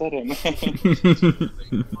ended all of a sudden.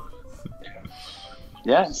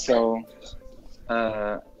 Yeah. So,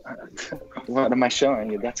 what am I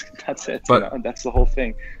showing you? That's it. But- that's the whole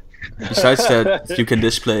thing. Besides that, you can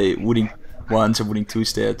display Wooting 1s and Wooting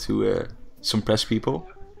 2s there to some press people.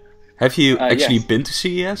 Have you actually yes. been to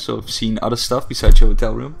CES or seen other stuff besides your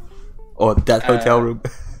hotel room? Or that hotel room?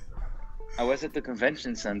 I was at the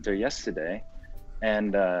convention center yesterday,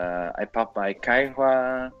 and I popped by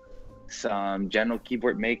Kaihua, some general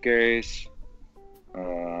keyboard makers,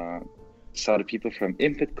 saw the people from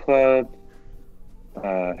Input Club,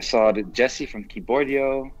 saw Jesse from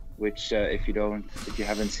Keyboardio, which if you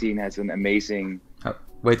haven't seen, has an amazing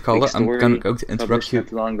Wait, Calder, I'm story going to interrupt published you not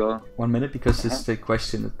too long ago. 1 minute because this is the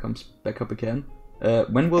question that comes back up again.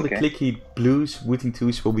 When will the Okay. Clicky Blues Wooting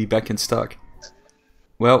 2s will be back in stock?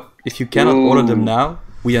 Well, if you cannot order them now,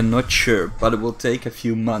 we are not sure, but it will take a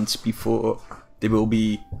few months before they will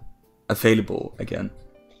be available again.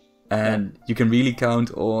 And you can really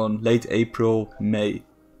count on late April, May.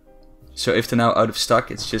 So if they're now out of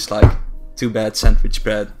stock, it's just like, too bad, sandwich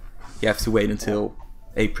bread. You have to wait until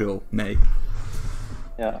April, May.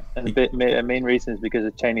 Yeah, and the main reason is because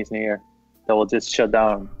of Chinese New Year. That will just shut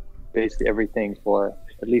down basically everything for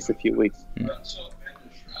at least a few weeks.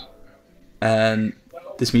 And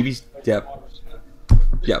this maybe, it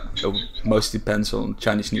most depends on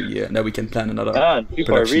Chinese New Year. Now we can plan another And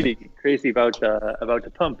people production. are really crazy about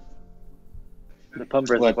the pump. The pump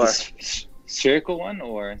What, reservoir. the spherical one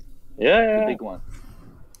or Yeah. the big one?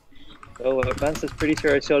 So Manson's pretty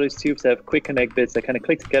sure I saw these tubes have quick connect bits that kind of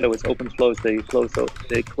click together with open flows. They close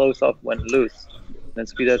off when loose. Then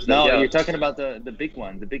speed up. No, yeah. you're talking about the big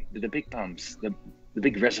one, the big pumps, the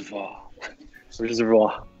big reservoir.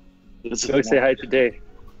 Reservoir. Go say hi to Dave.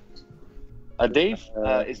 Dave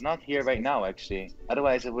is not here right now, actually.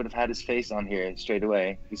 Otherwise, I would have had his face on here straight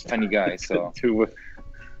away. He's a funny guy, so. Too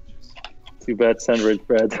bad, sandwich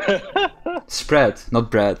bread. Spread, not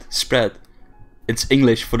bread. Spread. It's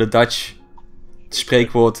English for the Dutch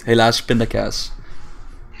spreekwoord helaas pindakaas.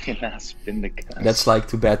 Helaas pindakaas. That's like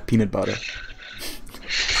too bad peanut butter.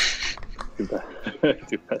 Too bad.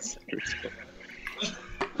 Too bad.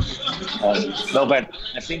 No, but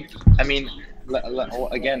I mean,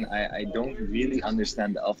 again, I don't really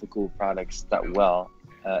understand the Alpha Cool products that well.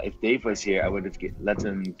 If Dave was here, I would have let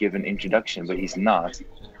him give an introduction, but he's not.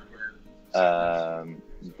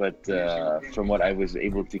 But from what I was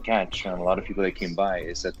able to catch from a lot of people that came by,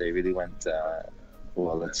 is that they really went,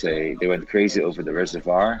 well, let's say they went crazy over the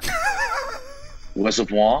reservoir.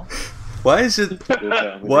 Why is it?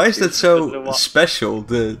 Why is that so special?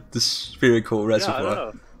 The spherical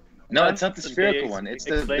reservoir. No, it's not the spherical one. It's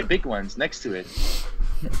the big ones next to it.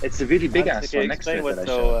 It's the really big ass one next to it. What's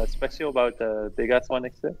so special about the big ass one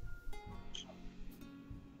next to it?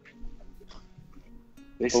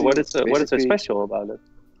 Well, what is so special about it?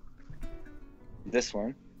 This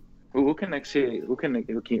one. Who can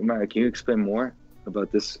you explain more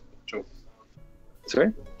about this? Joe.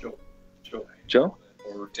 Sorry? Joe?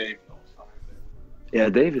 Or Dave? Yeah,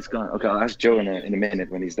 Dave is gone. Okay, I'll ask Joe in a minute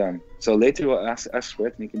when he's done. So later we'll ask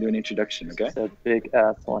Ashworth and he can do an introduction, okay? It's a big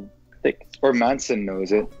ass one. Thick. Or Manson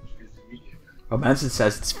knows it. Oh, Manson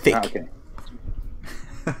says it's thick. Okay.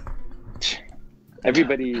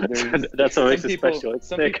 Everybody, that's what makes it special. It's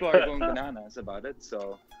some thick. people are going bananas about it,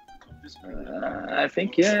 so I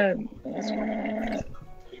think, yeah.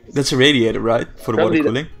 That's a radiator, right? For the water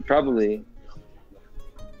cooling? Probably.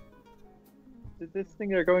 Is this thing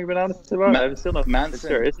they're going bananas about? I'm still not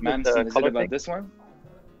sure. Is it about this one?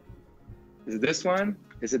 Is it this one?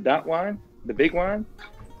 Is it that one? The big one?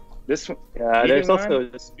 This one? Yeah, there's also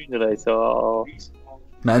a screen delay, so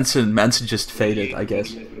Manson just faded, I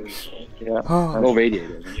guess. Yeah. Oh,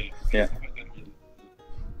 radiator. Yeah.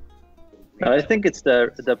 I think it's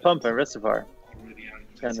the pump and reservoir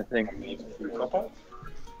kind of thing.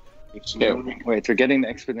 Yeah, wait, we're getting the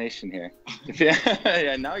explanation here.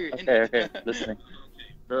 Yeah, now you're in it. Okay, listening.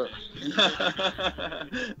 Bro. Now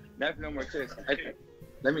I have no more choice.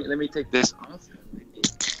 Let me take this off.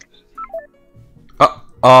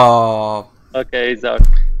 Oh. Okay, he's out.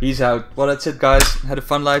 He's out. Well, that's it, guys. Had a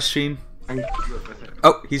fun live stream.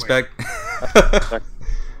 Oh, he's back.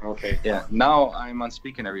 Okay. Yeah. Now I'm on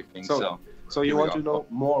speak and everything. So you want to know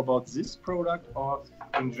more about this product or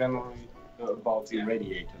in general about the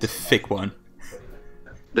radiator? The thick one.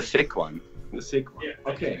 The thick one. The thick one.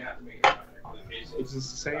 Okay. It's the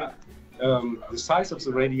same. The size of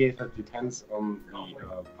the radiator depends on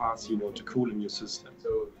the parts you want to cool in your system.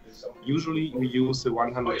 Usually we use the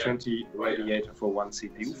 120 radiator for one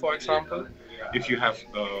CPU, for example. If you have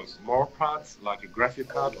more parts, like a graphic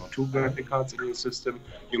card or two graphic cards in your system,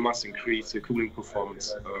 you must increase the cooling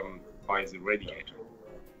performance by the radiator.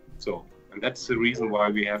 And that's the reason why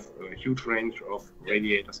we have a huge range of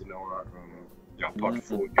radiators in our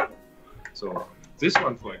portfolio. So this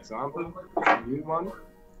one, for example, is a new one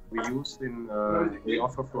we used in the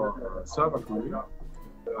offer for server cooling.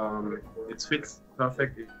 It fits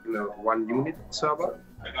perfect in a one unit server.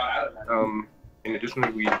 In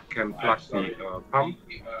addition, we can plug the pump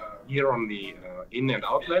here on the in and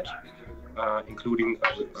outlet, including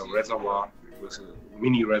a reservoir with a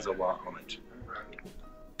mini reservoir on it.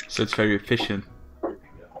 So it's very efficient.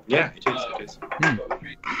 Yeah, it is.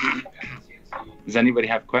 Does anybody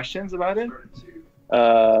have questions about it?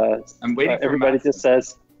 I'm waiting for everybody just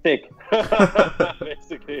says thick.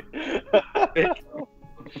 Basically. Thick.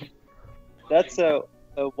 That's a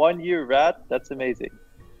 1 year rat. That's amazing.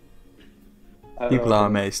 People are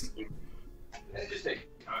amazed.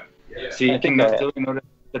 See, I think that's still notice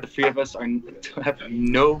that the three of us have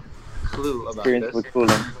no clue about experience this. with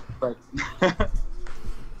cooling. But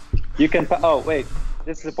you can. Oh wait,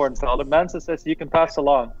 this is important. So the Manson says you can pass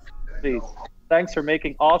along, please. Thanks for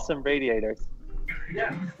making awesome radiators.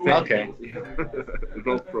 Okay.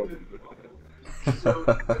 No problem.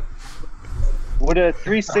 Would a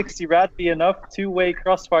 360 rat be enough two-way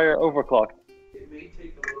crossfire overclock?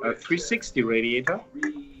 A 360 radiator,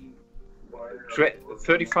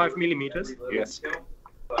 35 millimeters. Yes.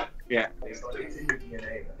 Yeah.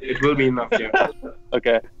 It will be enough. Yeah.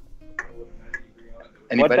 Okay.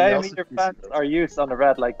 Anybody what else? diameter fans are used on a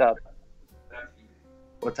rat like that?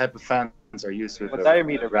 What type of fans are used with What a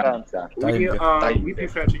diameter rat fans? like that? We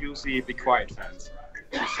prefer to use the quiet fans.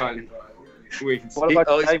 What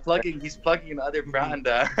about He's plugging another brand.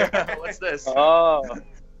 What's this? Oh.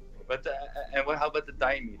 But how about the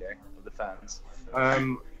diameter of the fans?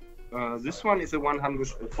 This one is a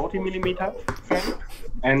 140 millimeter fan,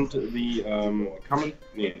 and the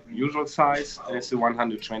usual size is a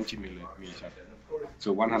 120 millimeter.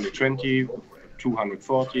 So 120,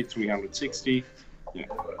 240, 360. Yeah.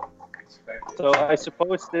 So I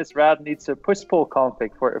suppose this rat needs a push-pull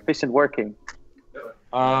config for efficient working.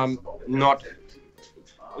 Not.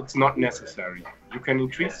 it's not necessary. You can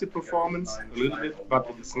increase the performance a little bit, but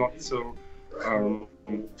it is not so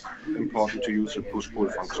important to use the push-pull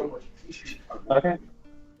function. Okay.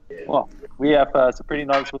 Well, we have some pretty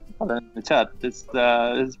knowledgeable people in the chat. This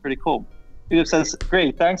is pretty cool. Peter says,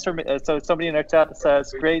 "Great, thanks for." So somebody in our chat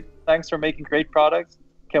says, "Great, thanks for making great products.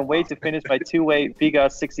 Can't wait to finish my two-way Vega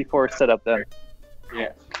 64 setup then."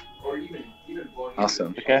 Yeah.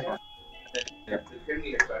 Awesome. Okay.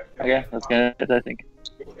 Okay, that's good. I think.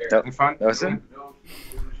 Have fun. Awesome.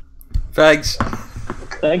 Thanks.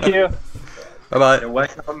 Thank you. Bye bye. You're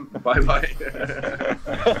welcome. Bye bye.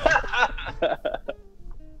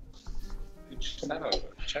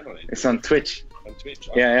 Channel it. It's on Twitch. On Twitch.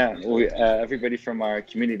 Yeah. We, everybody from our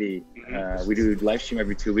community, we do live stream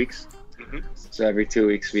every 2 weeks. So every 2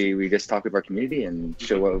 weeks we just talk with our community and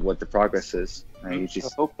show what the progress is. I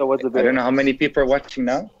hope that was a bit. I don't know how many people are watching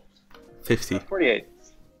now. 50. 48.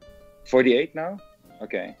 48 now.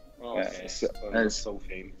 Okay. Okay. So, So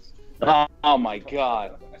famous. oh my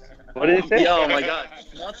God. What did he say? Oh my God.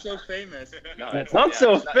 Not so famous. No, it's Not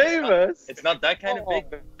so famous. It's not that kind of big,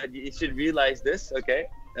 but you should realize this, okay?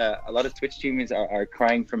 A lot of Twitch streamers are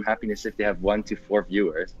crying from happiness if they have 1 to 4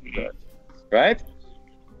 viewers, right?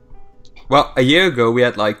 Well, a year ago we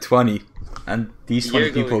had like 20, and these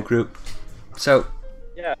 20 people grew. So,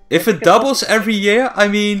 Yeah. if it doubles every year, I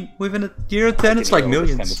mean, within a year or 10, it's like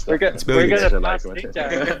millions. We're It's gonna billions. pass Nick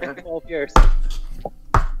down in 12 years.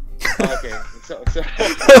 Okay, so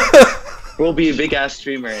we'll be a big ass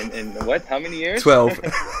streamer in what? How many years? 12.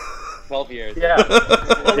 12 years. Yeah.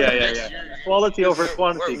 Yeah. Quality over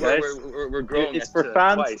quantity, guys. We're growing. It's for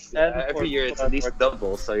fans twice. and Every for year it's at least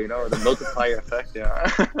double, so you know the multiplier effect. Yeah.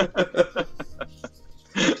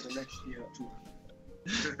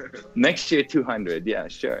 Next year 200. Yeah,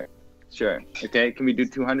 sure. Okay, can we do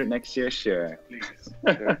 200 next year? Sure.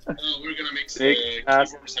 We're gonna make Big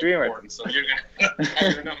ass streamer. So you're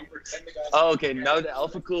gonna Oh, okay. Now the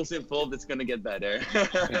Alpha Cool's involved, it's gonna get better.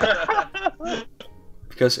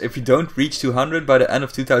 Because if we don't reach 200 by the end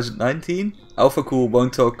of 2019, Alpha Cool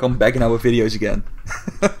won't come back in our videos again.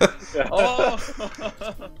 Oh.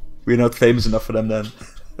 We're not famous enough for them then.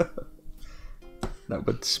 No,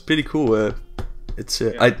 but it's pretty cool. It's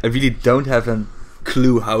I really don't have a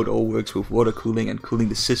clue how it all works with water cooling and cooling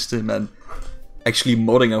the system and actually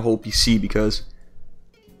modding a whole PC, because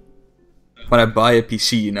when I buy a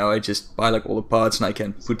PC, you know, I just buy like all the parts and I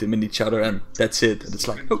can put them in each other and that's it. And it's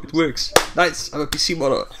like, oh, it works. Nice, I'm a PC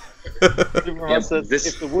modder. Superman says,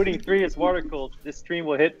 if the Wooting 3 is water cooled, this stream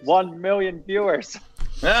will hit 1 million viewers.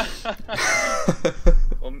 Well,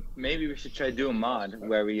 maybe we should try to do a mod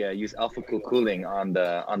where we use Alpha Cool cooling on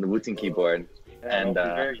the Wooting keyboard, and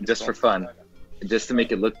just for fun, just to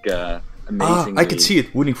make it look amazing. I can see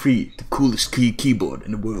it. Wooting 3, the coolest keyboard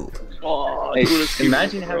in the world. Oh, Hey,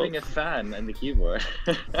 imagine having a fan and the keyboard.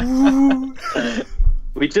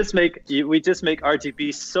 we just make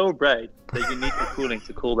RGB so bright that you need the cooling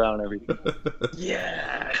to cool down everything.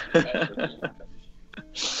 Yeah.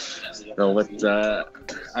 So, but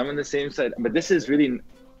I'm on the same side. But this is really,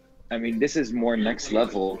 I mean, this is more next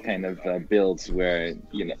level kind of builds where,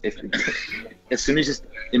 you know, if as soon as just,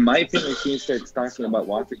 in my opinion, as soon as you start talking about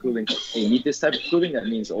water cooling, you need this type of cooling. That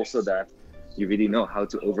means also that you really know how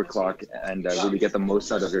to overclock and really get the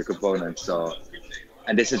most out of your components. So,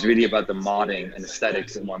 and this is really about the modding and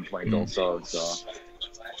aesthetics at one point also. So,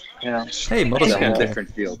 Yeah. Hey, modders it's a whole can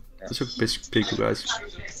different field. Yeah. Those are pretty cool guys.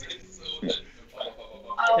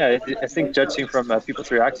 Yeah, I think judging from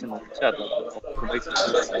people's reaction in the chat, like, makes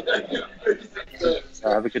it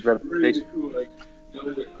have a good reputation.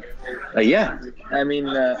 Yeah, I mean,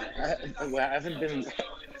 I haven't been.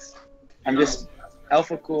 I'm just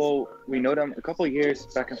Alpha Cool. We know them a couple of years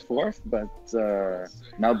back and forth, but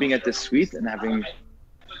now being at this suite and having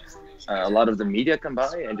a lot of the media come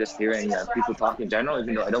by and just hearing people talk in general,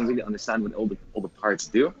 even though I don't really understand what all the parts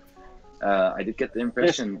do, I did get the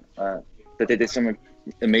impression that they did some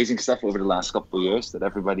amazing stuff over the last couple of years that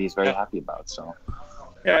everybody is very happy about. So.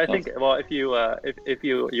 Yeah, I think. Well, if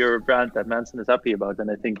you're a brand that Manson is happy about, then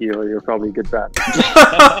I think you're probably a good brand.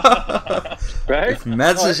 Right? If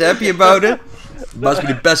Mads is happy about it, it must be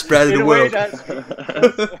the best brand in the world. That's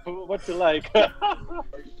what you like. I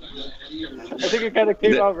think it kind of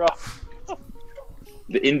came out wrong.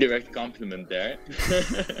 The indirect compliment there.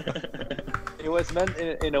 It was meant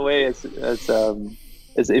in a way as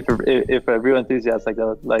if a real enthusiast like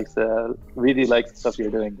that really likes the stuff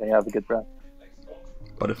you're doing, then you have a good brand.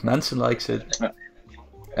 But if Manson likes it,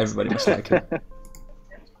 everybody must like it.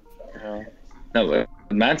 No,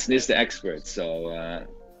 Manson is the expert, so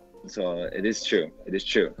it is true. It is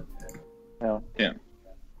true. Yeah. Yeah.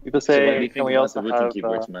 People So what do say, you can think we about also the Wooting have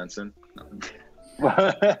keyboards, Manson?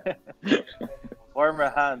 warmer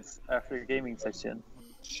hands after a gaming session?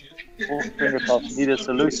 Full fingertips need a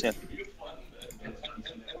solution.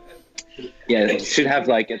 Yeah, it should have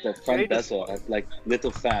like at the front Greatest- bezel, have like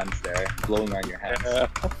little fans there blowing on your hands.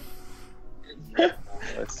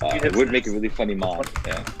 It would make a really funny mod.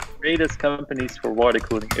 Yeah. Greatest companies for water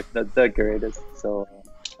cooling, if not the greatest. So.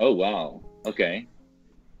 Oh wow. Okay.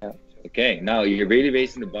 Yeah. Okay. Now you're really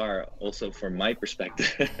raising the bar, also from my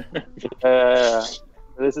perspective.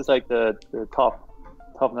 This is like the top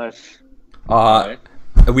notch. Right.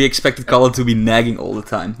 We expected Colin to be nagging all the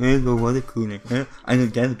time. The water cooling. I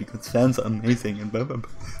don't get it because fans are amazing and blah blah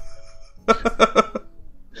blah.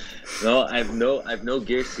 No, I've no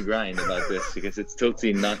gears to grind about this because it's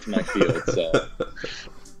totally not my field. So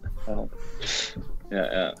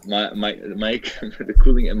yeah, my the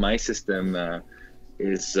cooling in my system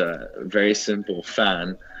is a very simple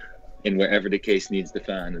fan, in wherever the case needs the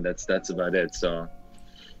fan, and that's about it. So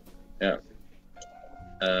yeah.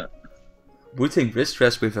 Wooting wrist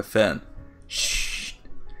rest with a fan. Shh.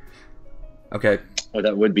 Okay. Oh,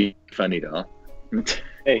 that would be funny though.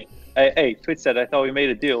 Hey, Twitch said, I thought we made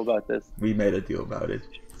a deal about this. We made a deal about it.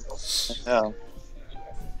 Yeah.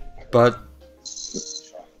 But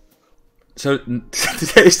so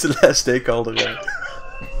today is the last day, Calder.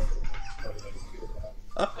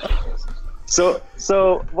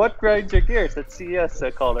 So what grinds your gears at CES?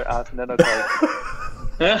 Caller asked Nano Card.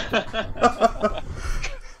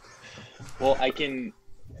 Well, I can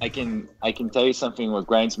tell you something. What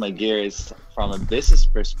grinds my gears from a business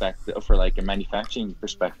perspective, or for like a manufacturing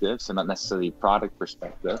perspective, so not necessarily product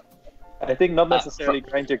perspective. I think not necessarily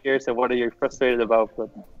grind your gears and what are you frustrated about, but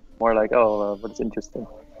more like, what's interesting.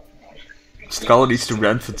 Calder needs to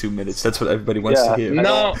rant for 2 minutes. That's what everybody wants to hear.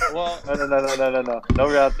 No, well, No. No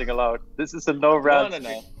ranting allowed. This is a no rant.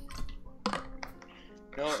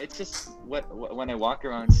 No, it's just when I walk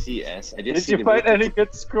around CS, I just Did you find any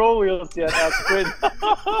good scroll wheels yet? Asked Quinn.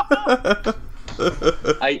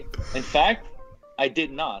 In fact, I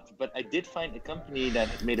did not, but I did find a company that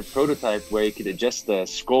had made a prototype where you could adjust the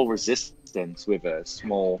scroll resistance with a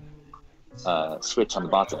small switch on the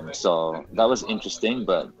bottom. So that was interesting,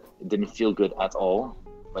 but it didn't feel good at all.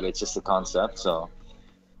 But it's just a concept. So,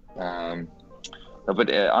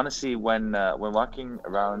 but honestly, when walking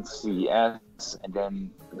around CES, and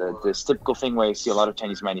then this typical thing where you see a lot of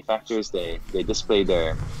Chinese manufacturers, they display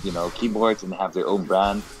their keyboards and they have their own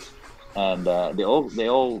brand, and they all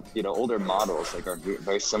all their models like are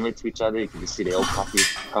very similar to each other. You can just see they all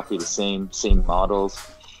copy the same models,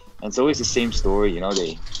 and it's always the same story.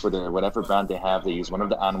 They, for the whatever brand they have, they use one of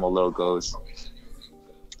the animal logos,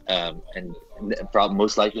 and probably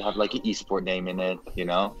most likely have like an esport name in it,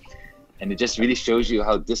 and it just really shows you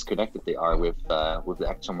how disconnected they are with the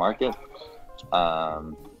actual market.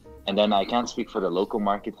 And then I can't speak for the local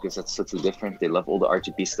market because that's totally different. They love all the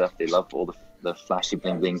RGB stuff. They love all the flashy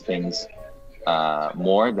bling bling things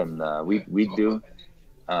more than we do.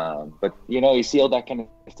 But you see all that kind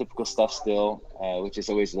of typical stuff still, which is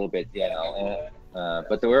always a little bit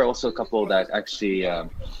but there were also a couple that actually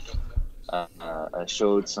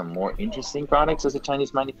showed some more interesting products as a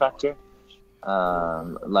Chinese manufacturer.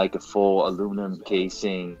 Like a full aluminum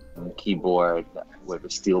casing keyboard with a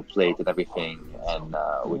steel plate and everything, and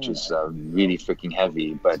which is really freaking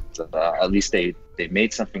heavy. But at least they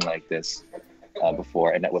made something like this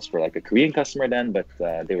before, and that was for like a Korean customer then. But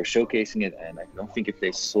they were showcasing it, and I don't think if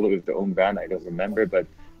they sold it with their own brand, I don't remember. But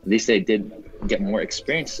at least they did get more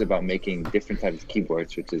experience about making different types of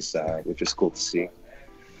keyboards, which is cool to see.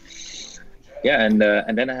 Yeah, and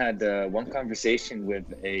then I had one conversation with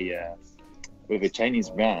a Chinese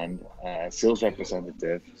brand sales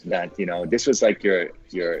representative that this was like your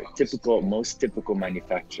most typical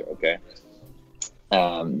manufacturer. Okay,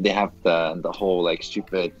 they have the whole like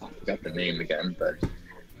stupid, I forgot the name again, but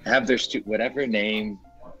they have their whatever name,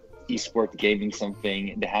 esport gaming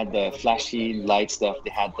something. They had the flashy light stuff.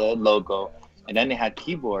 They had the logo, and then they had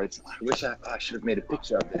keyboards. I wish I should have made a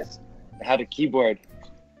picture of this. They had a keyboard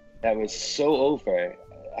that was so over.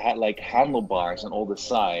 Had like handlebars on all the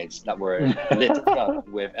sides that were lit up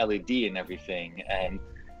with LED and everything, and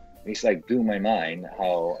it's like blew my mind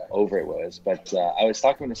how over it was. But I was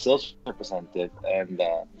talking with a sales representative, and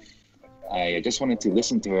I just wanted to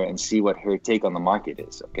listen to her and see what her take on the market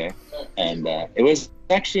is. Okay, and it was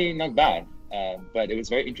actually not bad, but it was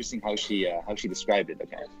very interesting how she described it.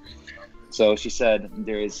 Okay, so she said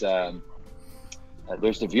there's the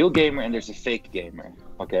real gamer and there's a fake gamer.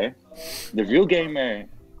 Okay, the real gamer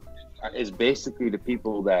is basically the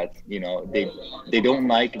people that, you know, they don't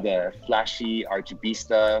like the flashy RGB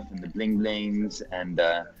stuff and the bling blings, and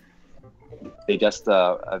they just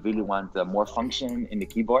really want more function in the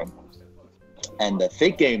keyboard. And the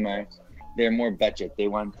fake gamer, they're more budget. They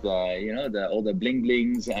want you know, all the bling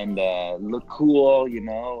blings and look cool. You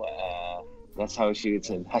know, that's how it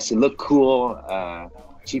has to look cool,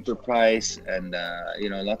 cheaper price, and you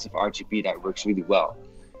know, lots of RGB that works really well.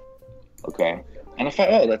 Okay, and I thought,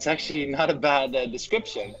 oh, that's actually not a bad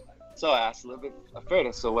description. So I asked a little bit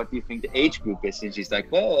further. So what do you think the age group is? And she's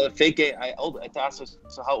like, well, fake game. I asked her,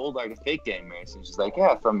 so how old are the fake gamers? And she's like,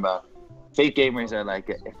 yeah, from fake gamers are like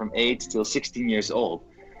from 8 till 16 years old.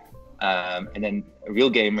 And then real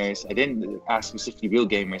gamers, I didn't ask specifically real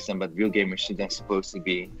gamers then, but real gamers should then supposed to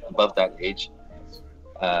be above that age.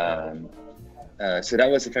 So that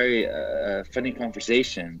was a very funny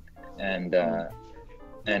conversation, and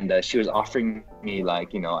she was offering me,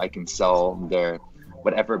 like, you know, I can sell their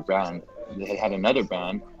whatever brand. They had another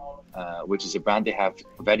brand, which is a brand they have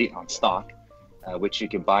already on stock, which you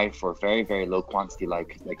can buy for very, very low quantity,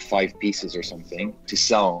 like 5 pieces or something, to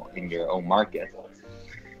sell in your own market.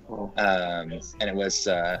 And it was,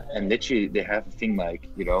 and literally they have a thing like,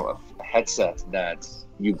 you know, a headset that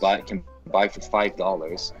you can buy for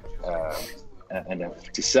 $5, and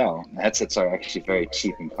to sell. Headsets are actually very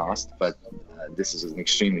cheap in cost, but this is an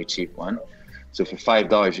extremely cheap one. So for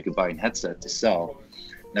 $5, you could buy a headset to sell.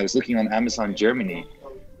 And I was looking on Amazon Germany,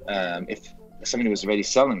 if somebody was already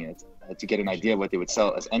selling it, to get an idea what they would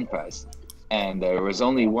sell as end price. And there was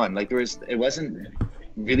only one. Like, it wasn't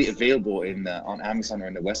really available in on Amazon or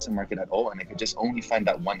in the Western market at all, and I could just only find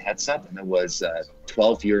that one headset, and it was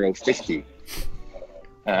 €12.50.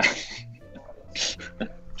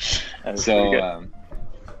 So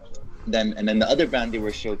then the other brand they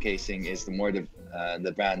were showcasing is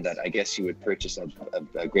the brand that I guess you would purchase at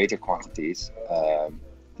greater quantities,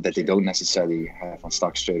 that they don't necessarily have on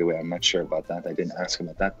stock straight away. I'm not sure about that. I didn't ask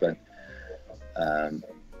about that, but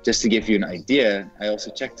just to give you an idea, I also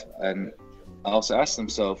checked, and I also asked them,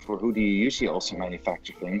 so for who do you usually also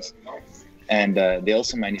manufacture things? And they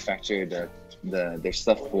also manufacture their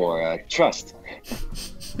stuff for Trust.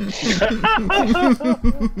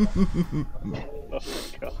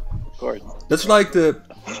 Of course. That's like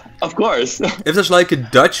Of course. if there's like a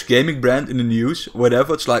Dutch gaming brand in the news,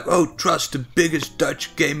 whatever, it's like, oh, Trust, the biggest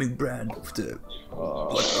Dutch gaming brand of the.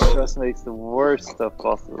 Trust makes the worst stuff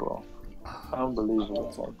possible.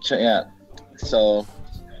 Unbelievable. Yeah. So.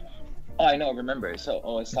 Oh, I know. Remember. So I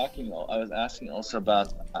was asking also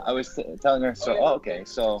about. I was telling her. So okay.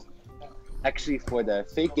 So actually, for the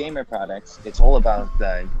fake gamer products, it's all about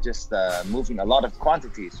just moving a lot of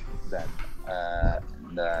quantities. Then,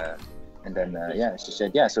 and then she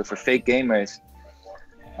said, yeah. So for fake gamers,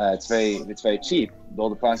 it's very cheap. All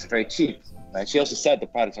the products are very cheap. Right? She also said the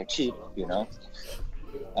products are cheap. You know.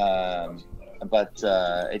 But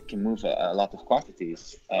it can move a lot of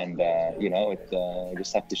quantities, and you know, you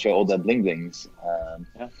just have to show all the bling blings.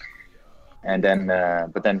 And then,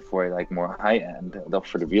 but then for like more high end,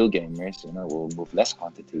 for the real gamers, you know, we'll move less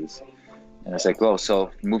quantities. And it's like, well,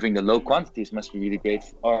 so moving the low quantities must be really great,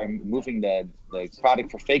 or moving the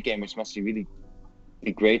product for fake gamers must really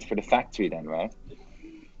be great for the factory then, right?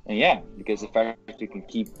 And yeah, because the factory can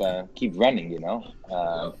keep running, you know,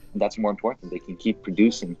 that's more important. They can keep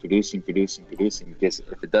producing, because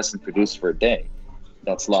if it doesn't produce for a day,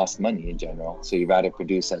 that's lost money in general. So you rather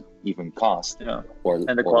produce at even cost, or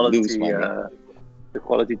the or quality, lose money. the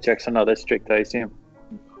quality checks are not as strict, I assume.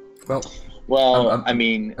 Well, I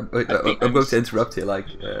mean, I'm going to interrupt here. Like,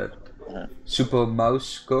 Super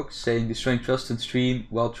Mouse Cook saying destroying Trust in stream.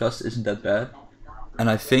 Well, Trust isn't that bad, and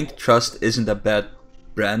I think Trust isn't that bad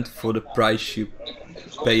brand for the price you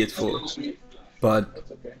pay it for, but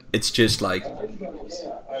it's just like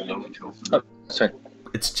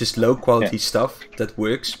it's just low quality stuff that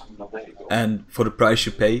works, and for the price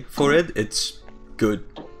you pay for it, it's good.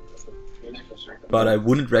 But I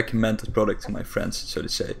wouldn't recommend the product to my friends, so to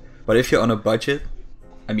say. But if you're on a budget,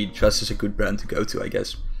 I mean, Trust is a good brand to go to, I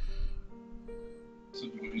guess.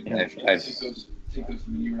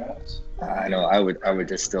 I know. I would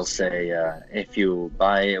just still say, if you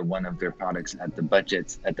buy one of their products at the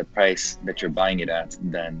budget, at the price that you're buying it at,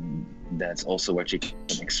 then that's also what you can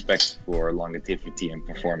expect for longevity and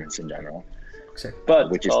performance in general. Exactly.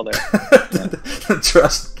 But which is all there. The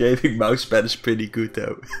Trust gaming mousepad is pretty good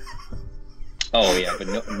though. Oh yeah, but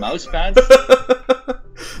no, mouse pads?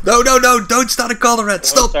 No, don't start a caller at.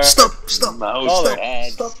 Stop.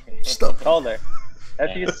 Caller,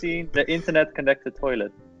 have you seen the internet connected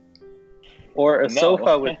toilet? Or a No.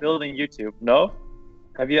 sofa with built-in YouTube? No?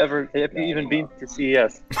 Have you even been to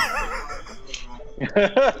CES?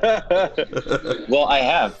 Well, I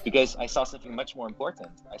have, because I saw something much more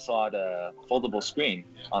important. I saw the foldable screen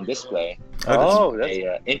on display. Oh, that's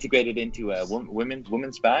They integrated into a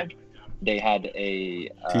women's bag. They had a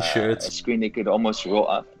T-shirt. a screen they could almost roll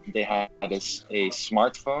up. They had a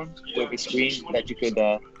smartphone with a screen that you could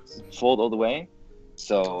fold all the way.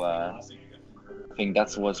 So I think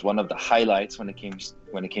that was one of the highlights when it came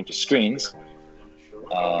to screens.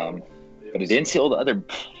 But I didn't see all the other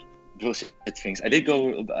bullshit things. I did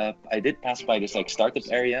go. I did pass by this like startup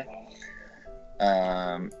area,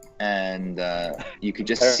 and you could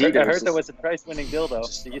just see. I heard there was a prize-winning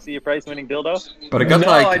dildo. Did you see a prize-winning dildo? But I got No,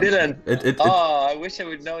 like I didn't. It I wish I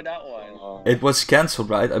would know that one. it was cancelled,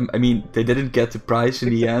 right? I mean, they didn't get the prize in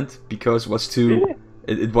the end because it was too.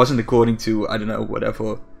 It wasn't according to, I don't know,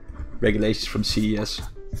 whatever regulations from CES.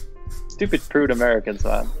 Stupid prude Americans,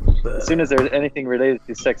 man. As soon as there's anything related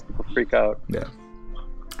to sex, people freak out. Yeah.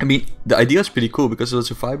 I mean, the idea is pretty cool because it was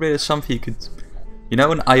a vibrator, something you could, you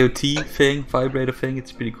know, an IoT thing, vibrator thing.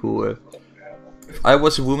 It's pretty cool. If I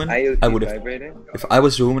was a woman, IoT I would have. vibrator? If I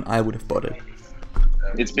was a woman, I would have bought it.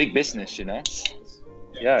 It's big business, you know.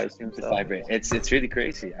 Yeah, I assume The so. vibrator. It's really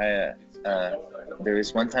crazy. There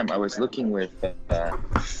was one time I was looking with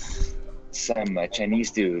some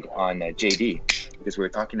Chinese dude on JD, because we were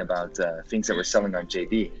talking about things that we're selling on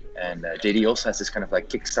JD, and JD also has this kind of like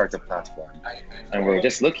Kickstarter platform, and we're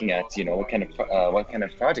just looking at, you know, what kind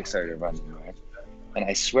of projects are they running, right? And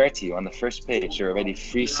I swear to you, on the first page there are already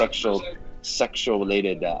 3 sexual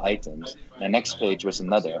related items. The next page was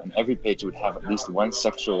another, and every page would have at least 1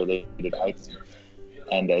 sexual related item.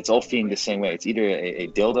 And it's all feeding the same way. It's either a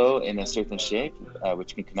dildo in a certain shape,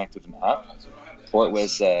 which can connect with an app, or it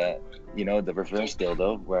was, you know, the reverse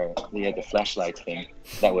dildo, where they had the flashlight thing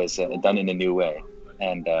that was done in a new way.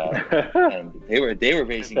 And and they were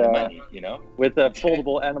raising the money, you know, With a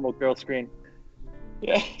foldable animal girl screen.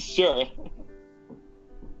 Yeah, sure.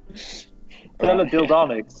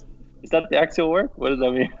 Teledildonics. Is that the actual word? What does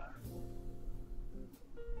that mean?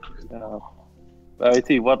 I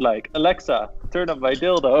see. What, like, Alexa, turn up my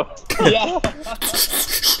dildo. Yeah.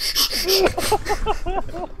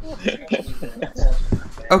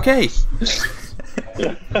 Okay.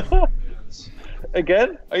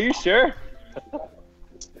 Again? Are you sure?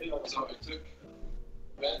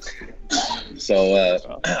 So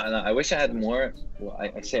I wish I had more. Well,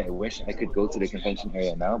 I say I wish I could go to the convention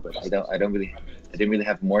area now, but I didn't really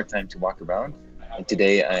have more time to walk around. And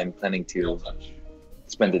today I'm planning to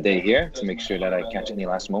spend the day here to make sure that I catch any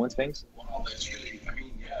last moment things.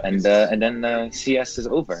 And then CS is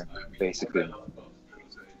over, basically.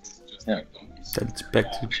 Yeah. Then it's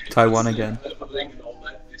back to Taiwan again.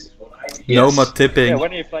 Yes. No more tipping. Yeah,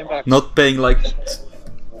 when are you flying back? Not paying like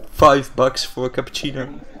 $5 for a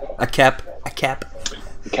cappuccino. A cap.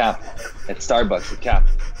 The cap at Starbucks. The cap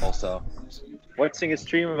also. Watching a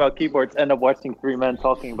stream about keyboards, end up watching 3 men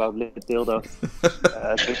talking about lit dildos.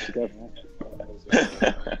 Together.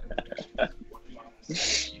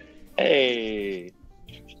 Hey.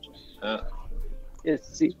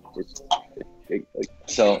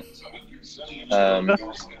 So, I'm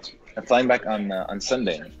flying back on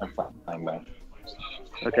Sunday. I'm flying back,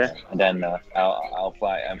 Okay. and then I'll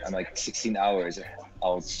fly. I'm like 16 hours.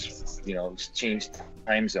 I'll, you know, change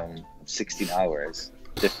time zone of 16 hours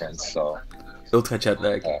difference. So Ultra jet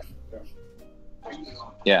lag.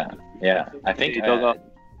 yeah. I think You don't know.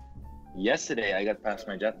 yesterday I got past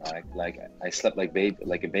my jet lag. Like I slept like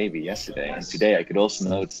a baby yesterday, and today I could also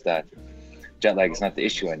notice that jet lag is not the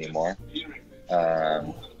issue anymore.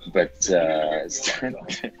 But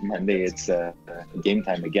Monday it's game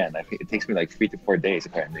time again. I think it takes me like 3 to 4 days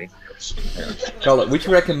apparently. Carlo, would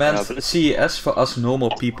you recommend No, but CES for us normal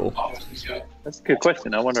people? That's a good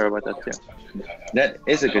question. I wonder about that too. That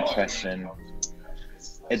is a good question.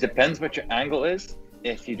 It depends what your angle is.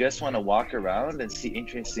 If you just want to walk around and see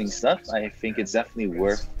interesting stuff, I think it's definitely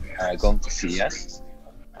worth going to CES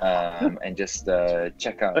and just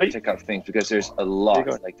check out things, because there's a lot.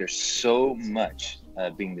 Like there's so much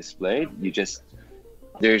being displayed.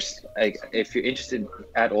 There's like, if you're interested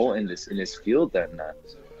at all in this field, then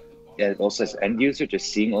yeah, also as end user,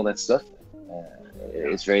 just seeing all that stuff,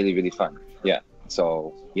 it's really really fun. Yeah.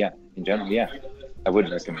 So yeah, in general, yeah, I would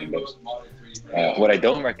recommend it. What I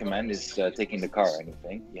don't recommend is taking the car or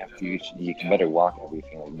anything. You can better walk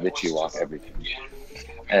everything, like literally walk everything.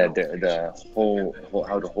 The whole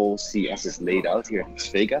how the whole CES is laid out here in Las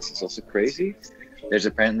Vegas is also crazy. There's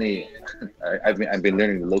apparently I've been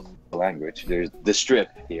learning the local language. There's the Strip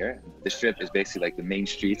here. The Strip is basically like the main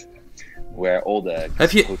street where all the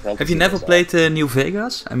Have you never casinos played New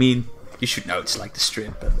Vegas? I mean, you should know it's like the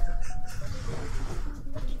Strip. But...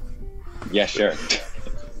 Yeah, sure.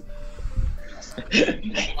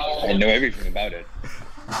 I know everything about it.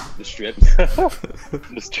 The strip.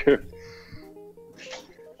 That's true.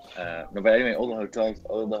 No, but anyway, all the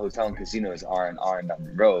hotel and casinos are down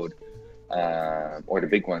the road, or the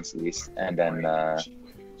big ones at least. And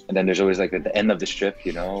then there's always like at the end of the strip,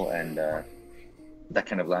 you know, and that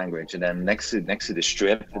kind of language. And then next to the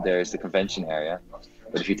strip, there's the convention area.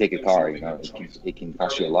 But if you take a car, you know, it can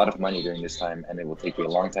cost you a lot of money during this time, and it will take you a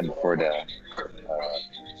long time before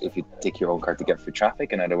if you take your own car to get through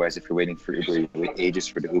traffic, and otherwise, if you're waiting for Uber, you wait ages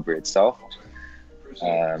for the Uber itself.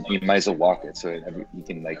 You might as well walk it, so you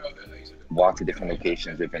can like walk to different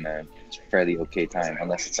locations within a fairly okay time,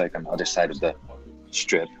 unless it's like on the other side of the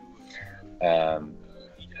strip.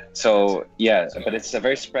 So yeah, but it's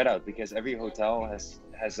very spread out because every hotel has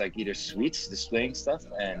like either suites displaying stuff,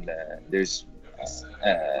 and there's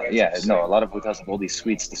a lot of hotels have all these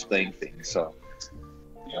suites displaying things. So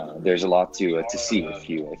there's a lot to see if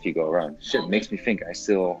you go around. Shit, makes me think I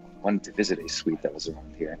still wanted to visit a suite that was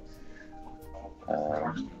around here.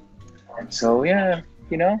 So yeah,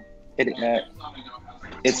 you know,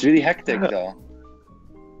 it's really hectic though.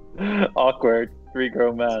 Awkward. 3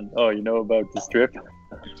 grown men. Oh, you know about the strip?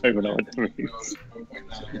 I don't even know what that means.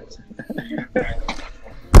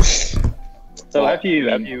 So have you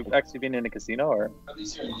actually been in a casino or?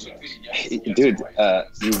 Dude,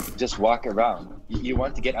 you just walk around. You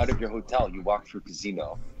want to get out of your hotel, you walk through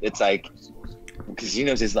casino. It's like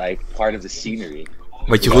casinos is like part of the scenery.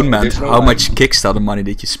 But Jeroen, man, how much Kickstarter money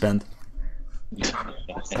did you spend?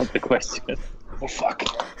 That's not the question. Oh fuck.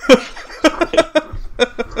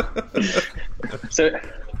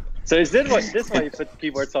 So is this why you put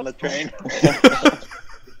keyboards on a train?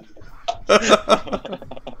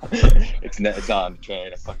 It's not on the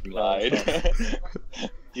train. I fucking lied.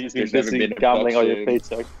 You've been busy gambling all your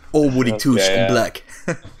paycheck. All Woody 2s in black.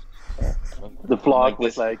 The vlog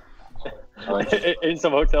was like in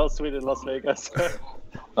some hotel suite in Las Vegas.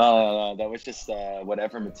 No, that was just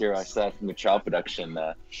whatever material I still had from the trial production,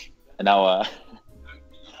 and now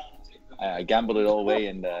I gambled it all away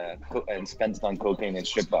and spent it on cocaine and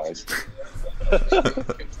strip bars.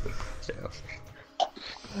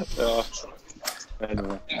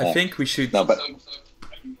 Anyway. I think we should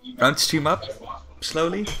round stream up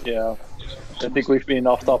slowly. Yeah, I think we've been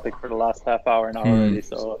off topic for the last half hour now already.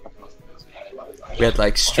 So we had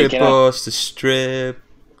like strippers, the strip,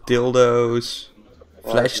 dildos,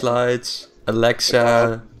 flashlights,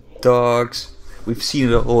 Alexa, dogs. We've seen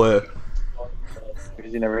it all.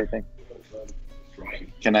 We've seen everything.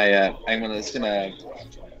 Can I'm just gonna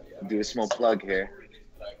do a small plug here.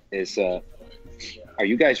 Are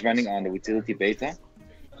you guys running on the utility beta?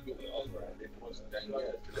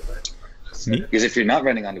 Me? Because if you're not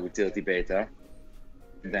running on the utility beta,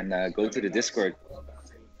 then go to the Discord.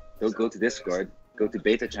 Go to Discord. Go to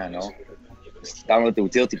beta channel. Download the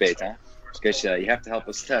utility beta. Because you have to help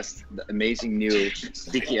us test the amazing new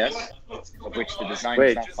DKS, of which the design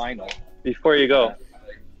is not final. Before you go,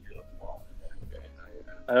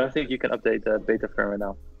 I don't think you can update the beta firmware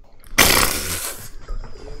now.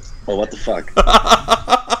 Oh, what the fuck?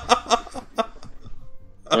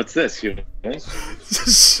 What's this? You? This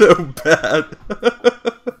is so bad.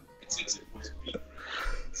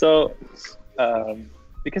 So,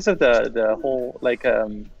 because of the whole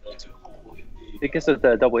because of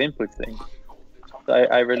the double input thing,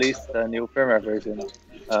 I released a new firmware version.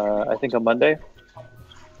 I think on Monday.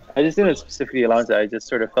 I just didn't specifically announce it. I just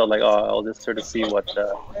sort of felt like, I'll just sort of see what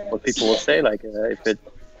people will say. Like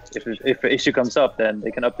if an issue comes up, then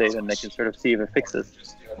they can update and they can sort of see if it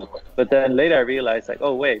fixes. But then later I realized, like,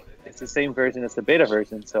 oh wait, it's the same version as the beta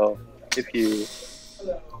version. So if you,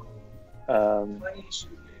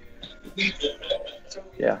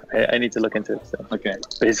 yeah, I need to look into it. So Okay.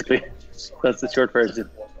 basically, that's the short version.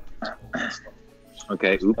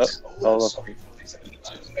 Okay. Oops.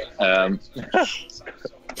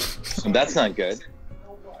 That's not good.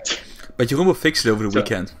 But Jeroen will fix it over the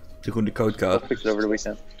weekend. Jeroen, the code I'll card. fix it over the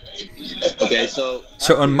weekend. Okay, so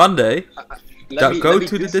On Monday, go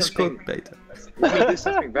to the do Discord something- beta. Let me do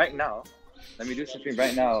something right now.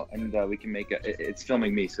 And we can make it. It's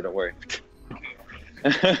filming me, so don't worry.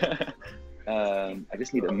 I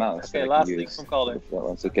just need a mouse. Okay, that I last can thing use. from Calder. If that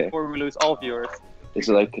one's okay. Before we lose all viewers. Is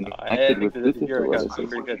it like I connected think with this Bluetooth year or we what got is some it?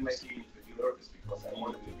 pretty good.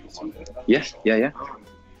 Yes. Yeah.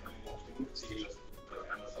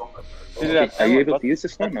 Are you able to use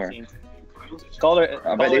this one or? Caller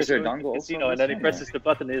is there a is dongle also casino, on and this then he one, presses the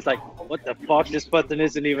button and he's like, what the fuck, this button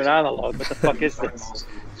isn't even analog, what the fuck is this?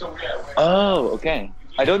 Oh, okay.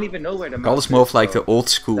 I don't even know where the mouse Calder's more of is, like so- the old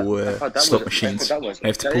school I thought that slot was- machines. I thought that was- You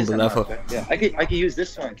have to that pull is the mouse, lever. right? Yeah, I could use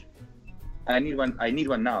this one. I need one. I need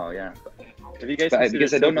one now. Yeah. If you guys But, consider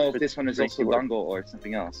because I don't silver know if switch this one is great also keyboard, dongle or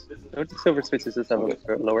something else. don't the silver switches just have a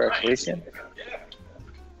lower activation?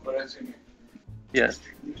 Yes.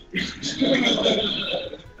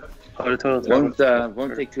 Oh, the total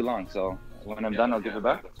Won't take too long. So when I'm done, I'll give it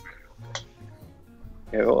back.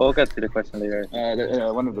 Yeah, we'll get to the question later.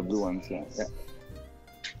 One of the blue ones. Yeah.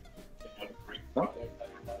 Oh,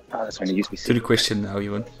 that's when it used to be. To the question now,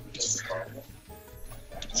 Ewan.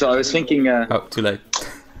 So I was thinking. Oh, too late.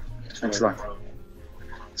 Thanks a lot.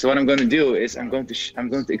 So what I'm going to do is I'm going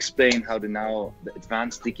to explain how the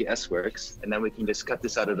advanced DKS works, and then we can just cut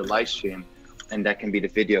this out of the live stream, and that can be the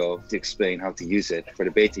video to explain how to use it for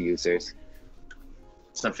the beta users.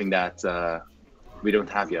 Something that we don't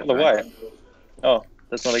have yet. But Right? why? Oh,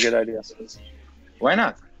 that's not a good idea. Why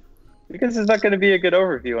not? Because it's not going to be a good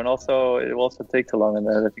overview, and also it will also take too long, and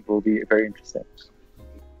I think it will be very interesting.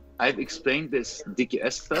 I've explained this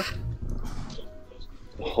DKS stuff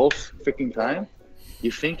the whole freaking time.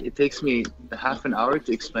 You think it takes me half an hour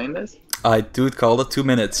to explain this? I do it, called it 2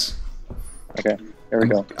 minutes. Okay, here we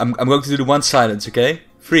go. I'm going to do the one silence, okay?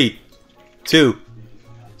 3, 2.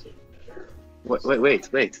 Wait.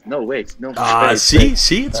 No, wait. No. Ah, wait.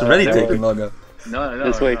 see? It's already no, taking longer. No.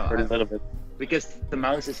 Just wait no. for it a little bit. Because the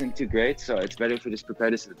mouse isn't too great, so it's better to just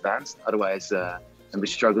prepare this in advance. Otherwise, I'll be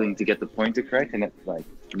struggling to get the pointer correct, and it's like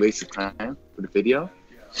a waste of time for the video.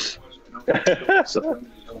 So,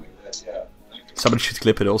 Somebody should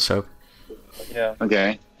clip it also. Yeah,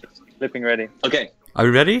 okay. flipping ready. Okay, Are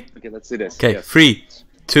we ready? let's do this. Okay, Yes. 3,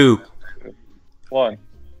 2. 1.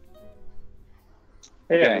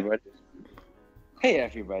 Hey, Okay. everybody. Hey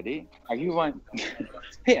everybody,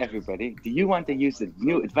 Hey everybody, do you want to use the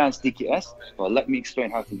new advanced DKS? Well, let me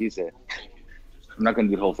explain how to use it. I'm not going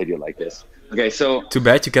to do the whole video like this. Okay, so Too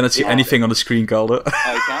bad you cannot see anything on the screen, Calder.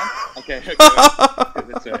 I can. Okay.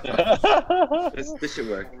 This should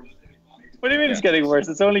work. What do you mean it's Yeah. getting worse?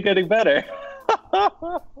 It's only getting better.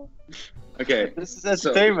 Okay. This is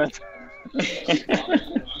entertainment.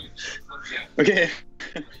 Okay.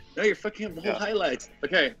 No, you're fucking up the whole Yeah. highlight.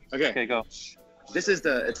 Okay. Okay, go. This is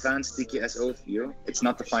the advanced DKS overview. It's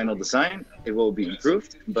not the final design. It will be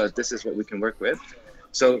improved, but this is what we can work with.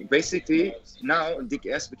 So basically, now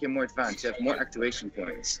DKS became more advanced. You have more activation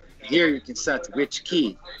points. Here you can set which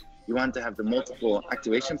key you want to have the multiple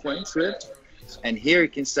activation points with. And here you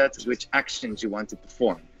can set which actions you want to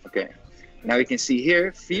perform. Okay. Now you can see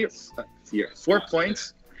here 4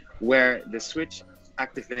 points where the switch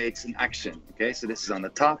activates an action. Okay, so this is on the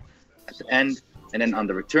top, at the end, and then on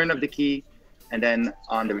the return of the key, and then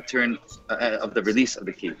on the return of the release of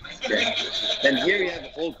the key. Okay. Then here you have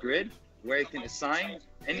a whole grid where you can assign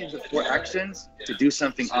any of the 4 actions to do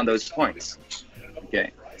something on those points.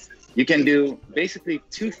 Okay. You can do basically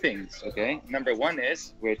 2 things. Okay. Number 1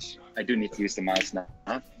 is, which I do need to use the mouse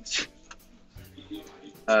now,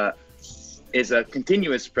 is a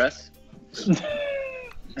continuous press.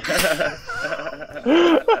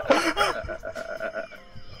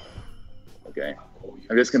 Okay,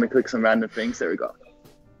 I'm just gonna click some random things. There we go.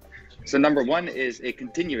 So number 1 is a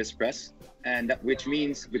continuous press, and which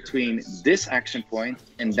means between this action point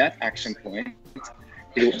and that action point,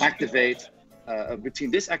 it will activate.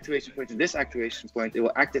 Between this activation point and this activation point, it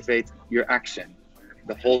will activate your action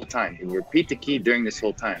the whole time. It will repeat the key during this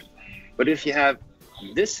whole time. But if you have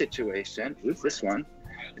this situation with this one,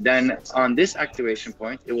 then on this activation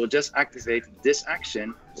point, it will just activate this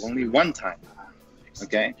action only one time.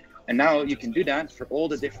 Okay. And now you can do that for all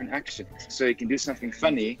the different actions. So you can do something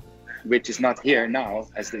funny, which is not here now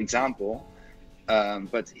as the example.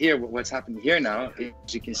 But here, what's happening here now is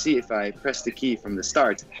you can see if I press the key from the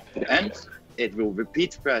start to the end, it will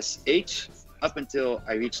repeat press H up until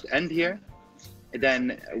I reach the end here. And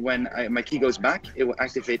then when my key goes back, it will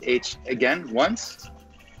activate H again once.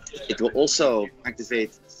 It will also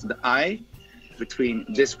activate the I between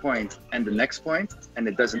this point and the next point, and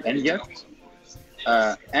it doesn't end yet.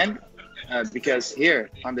 Because here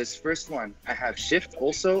on this first one, I have shift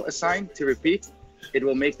also assigned to repeat, it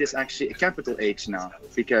will make this actually a capital H now,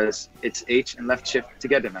 because it's H and left shift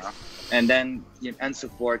together now. And then and so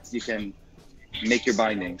forth, you can make your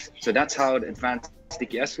bindings. So that's how the advanced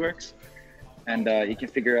DKS works. And you can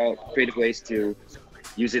figure out creative ways to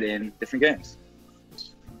use it in different games.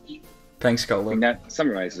 Thanks, I Calder. think that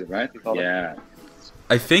summarizes it, right? Yeah.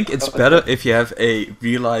 I think it's better if you have a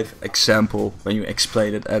real-life example when you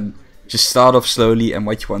explain it, and just start off slowly and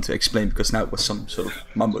what you want to explain, because now it was some sort of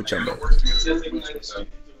mumbo-jumbo.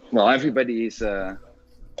 Well, everybody is...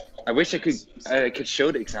 I wish I could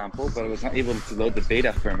show the example, but I was not able to load the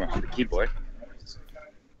beta firmware on the keyboard.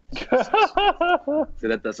 So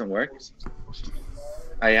that doesn't work.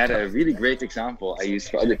 I had a really great example I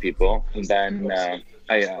used for other people, and then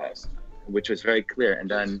which was very clear, and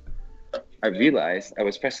then I realized I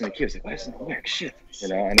was pressing the key. I was like, why doesn't it work? Shit, you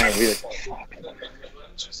know. And then I realized, fuck,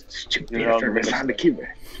 stupid I found the keyboard.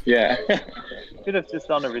 Yeah. Should have just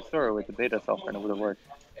done a restore with the beta software and it would have worked.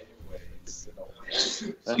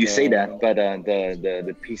 You say that, but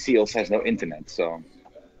the PC also has no internet, so.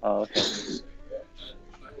 Oh, okay.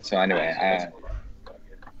 So anyway,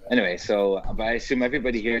 so but I assume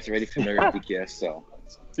everybody here is already familiar with DKS, so.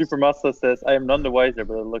 Super Muscle says, I am none the wiser,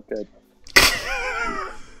 but it looked good.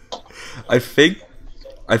 I think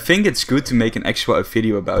it's good to make an extra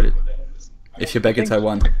video about it. If you're back in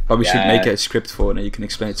Taiwan, but we should make a script for it and you can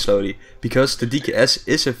explain it slowly. Because the DKS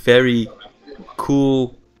is a very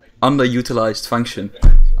cool, underutilized function,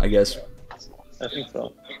 I guess. I think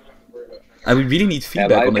so. And we really need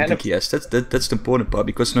feedback on the DKS. That's the important part,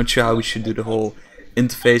 because I'm not sure how we should do the whole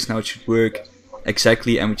interface, how it should work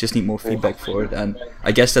exactly, and we just need more feedback for it. And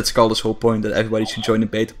I guess that's Calder's whole point, that everybody should join the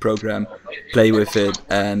beta program, play with it,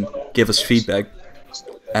 and give us feedback,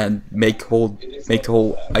 and make the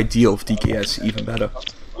whole idea of DKS even better.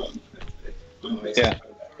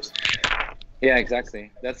 Yeah,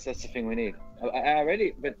 exactly. That's the thing we need.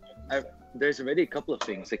 There's already a couple of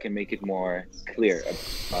things that can make it more clear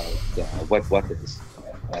about what is.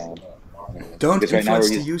 Don't right influence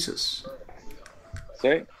the users.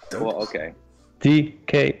 Sorry? Don't. Well, okay.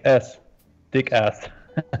 DKS. Dick ass.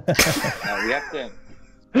 We have to.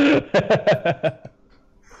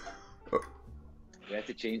 We have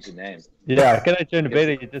to change the name. Yeah, can I join the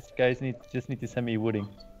beta? You guys just need to send me Wooting.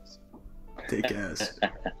 Dick ass.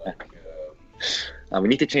 We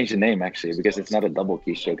need to change the name actually, because it's not a double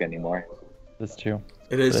keystroke anymore. That's true.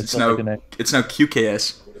 It is. It's now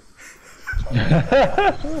QKS.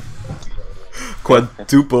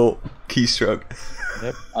 Quadruple keystroke.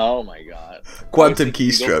 Yep. Oh my god. Quantum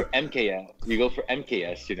keystroke. You go for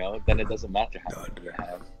MKS, you know, then it doesn't matter how many you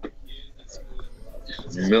have.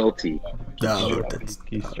 Multi. No,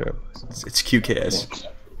 keystroke. It's QKS.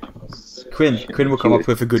 Quinn will come up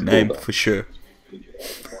with a good name for sure.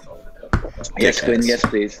 Yes, Quinn. Yes,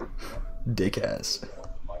 please. Dick ass.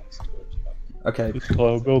 Okay.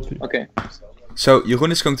 Okay. So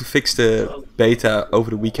Jeroen is going to fix the beta over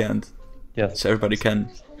the weekend. Yes. So everybody can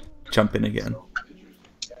jump in again.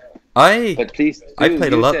 But please, I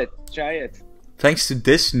played a lot. Try it. Thanks to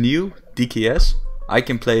this new DKS, I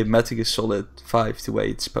can play Metal Gear Solid 5 the way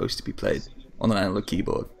it's supposed to be played on an analog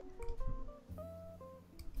keyboard.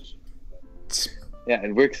 Yeah,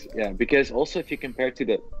 it works. Yeah, because also if you compare to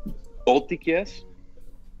the old DKS,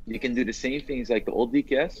 you can do the same things like the old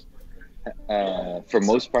DKS, for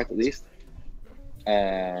most part at least.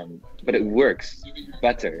 But it works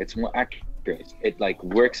better. It's more accurate. It like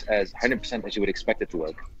works as 100% as you would expect it to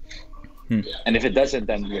work. And if it doesn't,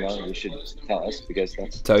 then you should tell us, because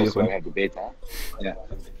that's also why we have the beta. Yeah.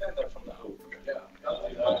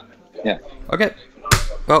 Yeah. Okay.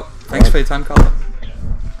 Well, thanks for your time, Carl.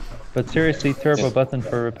 But seriously, turbo button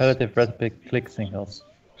for repetitive red click signals.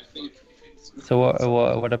 So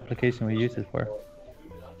what application we use it for?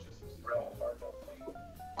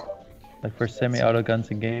 Like for semi-auto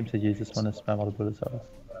guns in games that you just want to spam all the bullets out.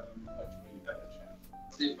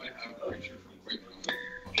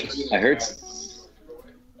 I heard.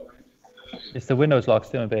 Is the Windows lock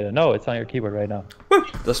still in beta? No, it's on your keyboard right now. Woo!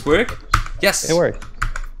 Does it work? Yes! It works.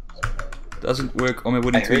 Doesn't work on my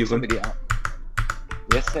wooden tree.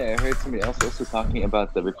 Yesterday I heard somebody else also talking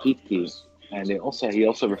about the repeat key, and he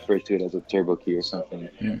also referred to it as a turbo key or something.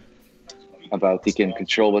 About he can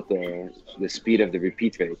control what the speed of the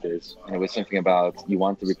repeat rate is, and it was something about you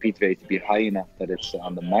want the repeat rate to be high enough that it's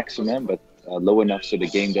on the maximum, but low enough so the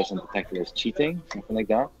game doesn't detect it as cheating, something like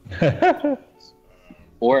that.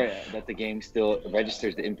 Or that the game still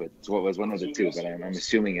registers the input. So it was one of the two, but I'm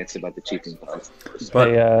assuming it's about the cheating part.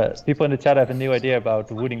 But people in the chat have a new idea about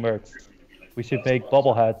the Wooting mercs. We should make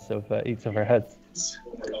bobbleheads of each of our heads.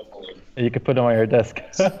 And you can put them on your desk.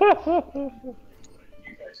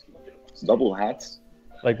 Double hats?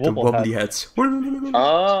 Like wobbly heads.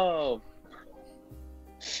 Oh!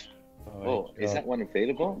 Oh, is that one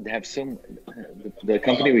available? They have the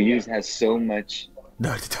company we use has so much.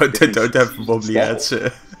 No, they don't have wobbly heads.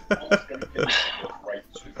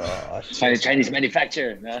 Find a Chinese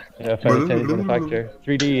manufacturer. No? Yeah, find a Chinese manufacturer.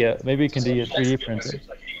 3D, maybe you can do a 3D printer.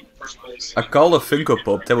 I call a Funko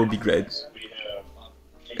Pop, that would be great.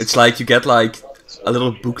 It's like you get like a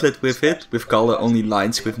little booklet with it, with color only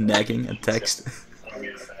lines with nagging and text.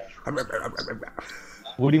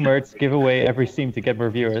 Wooting merch giveaway every Steam to get more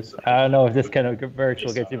viewers. I don't know if this kind of merch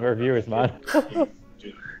will get you more viewers, man.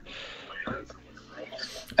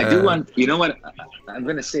 I do want. You know what? I'm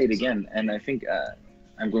gonna say it again, and I think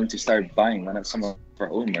I'm going to start buying one of some of our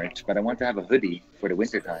own merch. But I want to have a hoodie for the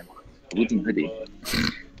winter time, a Wooting hoodie.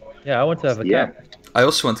 Yeah, I want to have a cap. I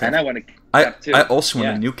also want to. And I want a I cap too. I also want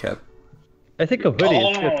Yeah. a new cap. I think a hoodie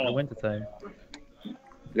is good for the winter time.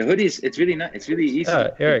 The hoodies, it's really nice. It's really easy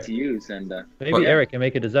Eric. to use, and Maybe What? Eric can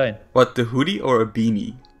make a design. What, the hoodie or a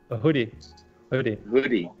beanie? A hoodie. Hoodie.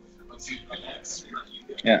 hoodie.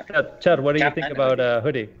 Yeah. Chad, what do you Cap think and about a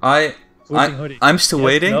hoodie? I'm Hoodie. still Yes,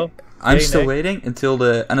 waiting. no? I'm Yay, still nay? waiting until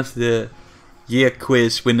the end of the year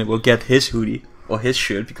quiz winner will get his hoodie or his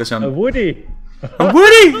shirt because I'm A Woody. a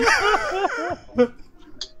Woody.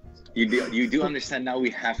 You do understand now we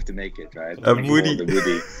have to make it, right? A Make it Woody. all the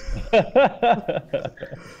Woody.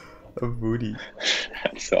 A Woody.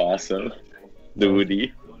 That's so awesome. The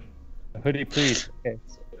Woody. A hoodie, please. Okay.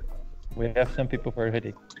 We have some people for a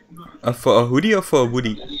hoodie. For a hoodie or for a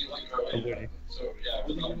Woody? A Woody.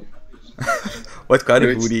 What kind of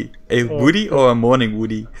It's- Woody? A Woody or a morning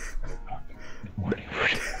Woody?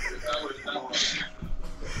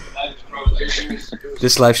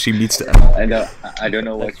 This live stream needs to end. I don't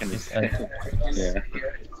know what can I say. Yeah.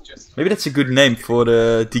 Maybe that's a good name for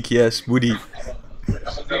the DKS, Woody.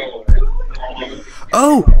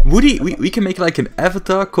 Oh, Woody! We can make like an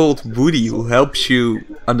avatar called Woody who helps you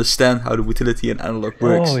understand how the utility and analog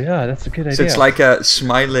works. Oh yeah, that's a good idea. So it's like a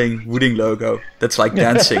smiling Wooding logo that's like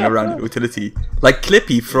dancing around the utility. Like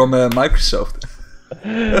Clippy from Microsoft.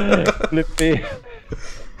 Flippy.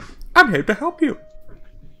 I'm here to help you.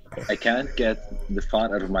 I can't get the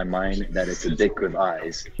thought out of my mind that it's a dick with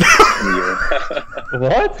eyes.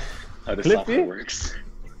 What? How the Clippy? software works.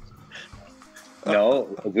 No,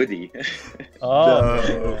 a Woody. Oh.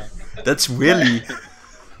 No. That's Willy,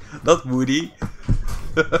 not Woody.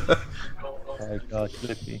 Oh my god,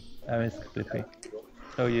 Flippy. I miss Flippy.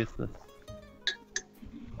 So useless.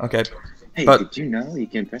 Okay, Hey, But- did you know you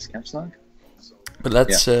can press caps lock? but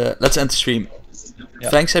let's end the stream. Yeah.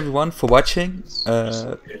 Thanks everyone for watching.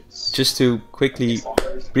 Just to quickly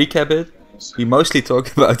recap it, we mostly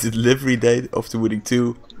talked about the delivery date of the Wooting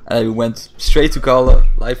 2, and we went straight to Carla,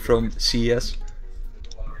 live from CES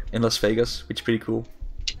in Las Vegas, which is pretty cool.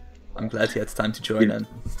 I'm glad he had the time to join and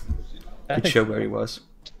could show where he was.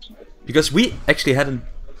 Because we actually hadn't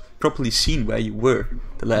properly seen where you were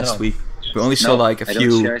the last No. week. We only saw like a I few.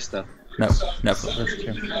 don't share stuff. No, never. That's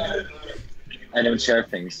true. I don't share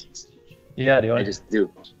things. Yeah, the I only, just do.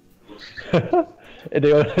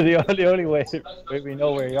 the only way we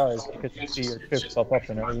know where you are is because you see your trip pop up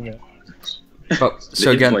in our email. Oh, The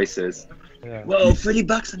so again, invoices. Yeah. Whoa,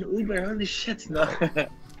 $30 on Uber! Holy shit! No.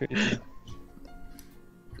 Crazy.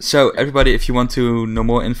 so everybody, if you want to know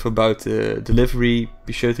more info about the delivery,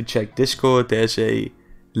 be sure to check Discord. There's a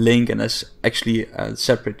link and there's actually a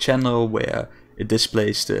separate channel where it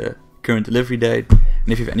displays the current delivery date. And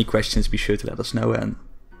if you have any questions, be sure to let us know. And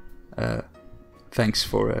thanks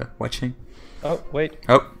for watching. Oh, wait.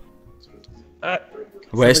 Oh,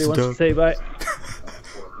 where's Somebody the wants to dog? say bye.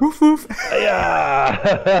 Woof woof.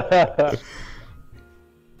 Yeah!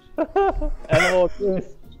 Animal abuse.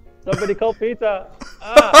 Somebody call pizza.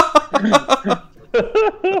 Ah!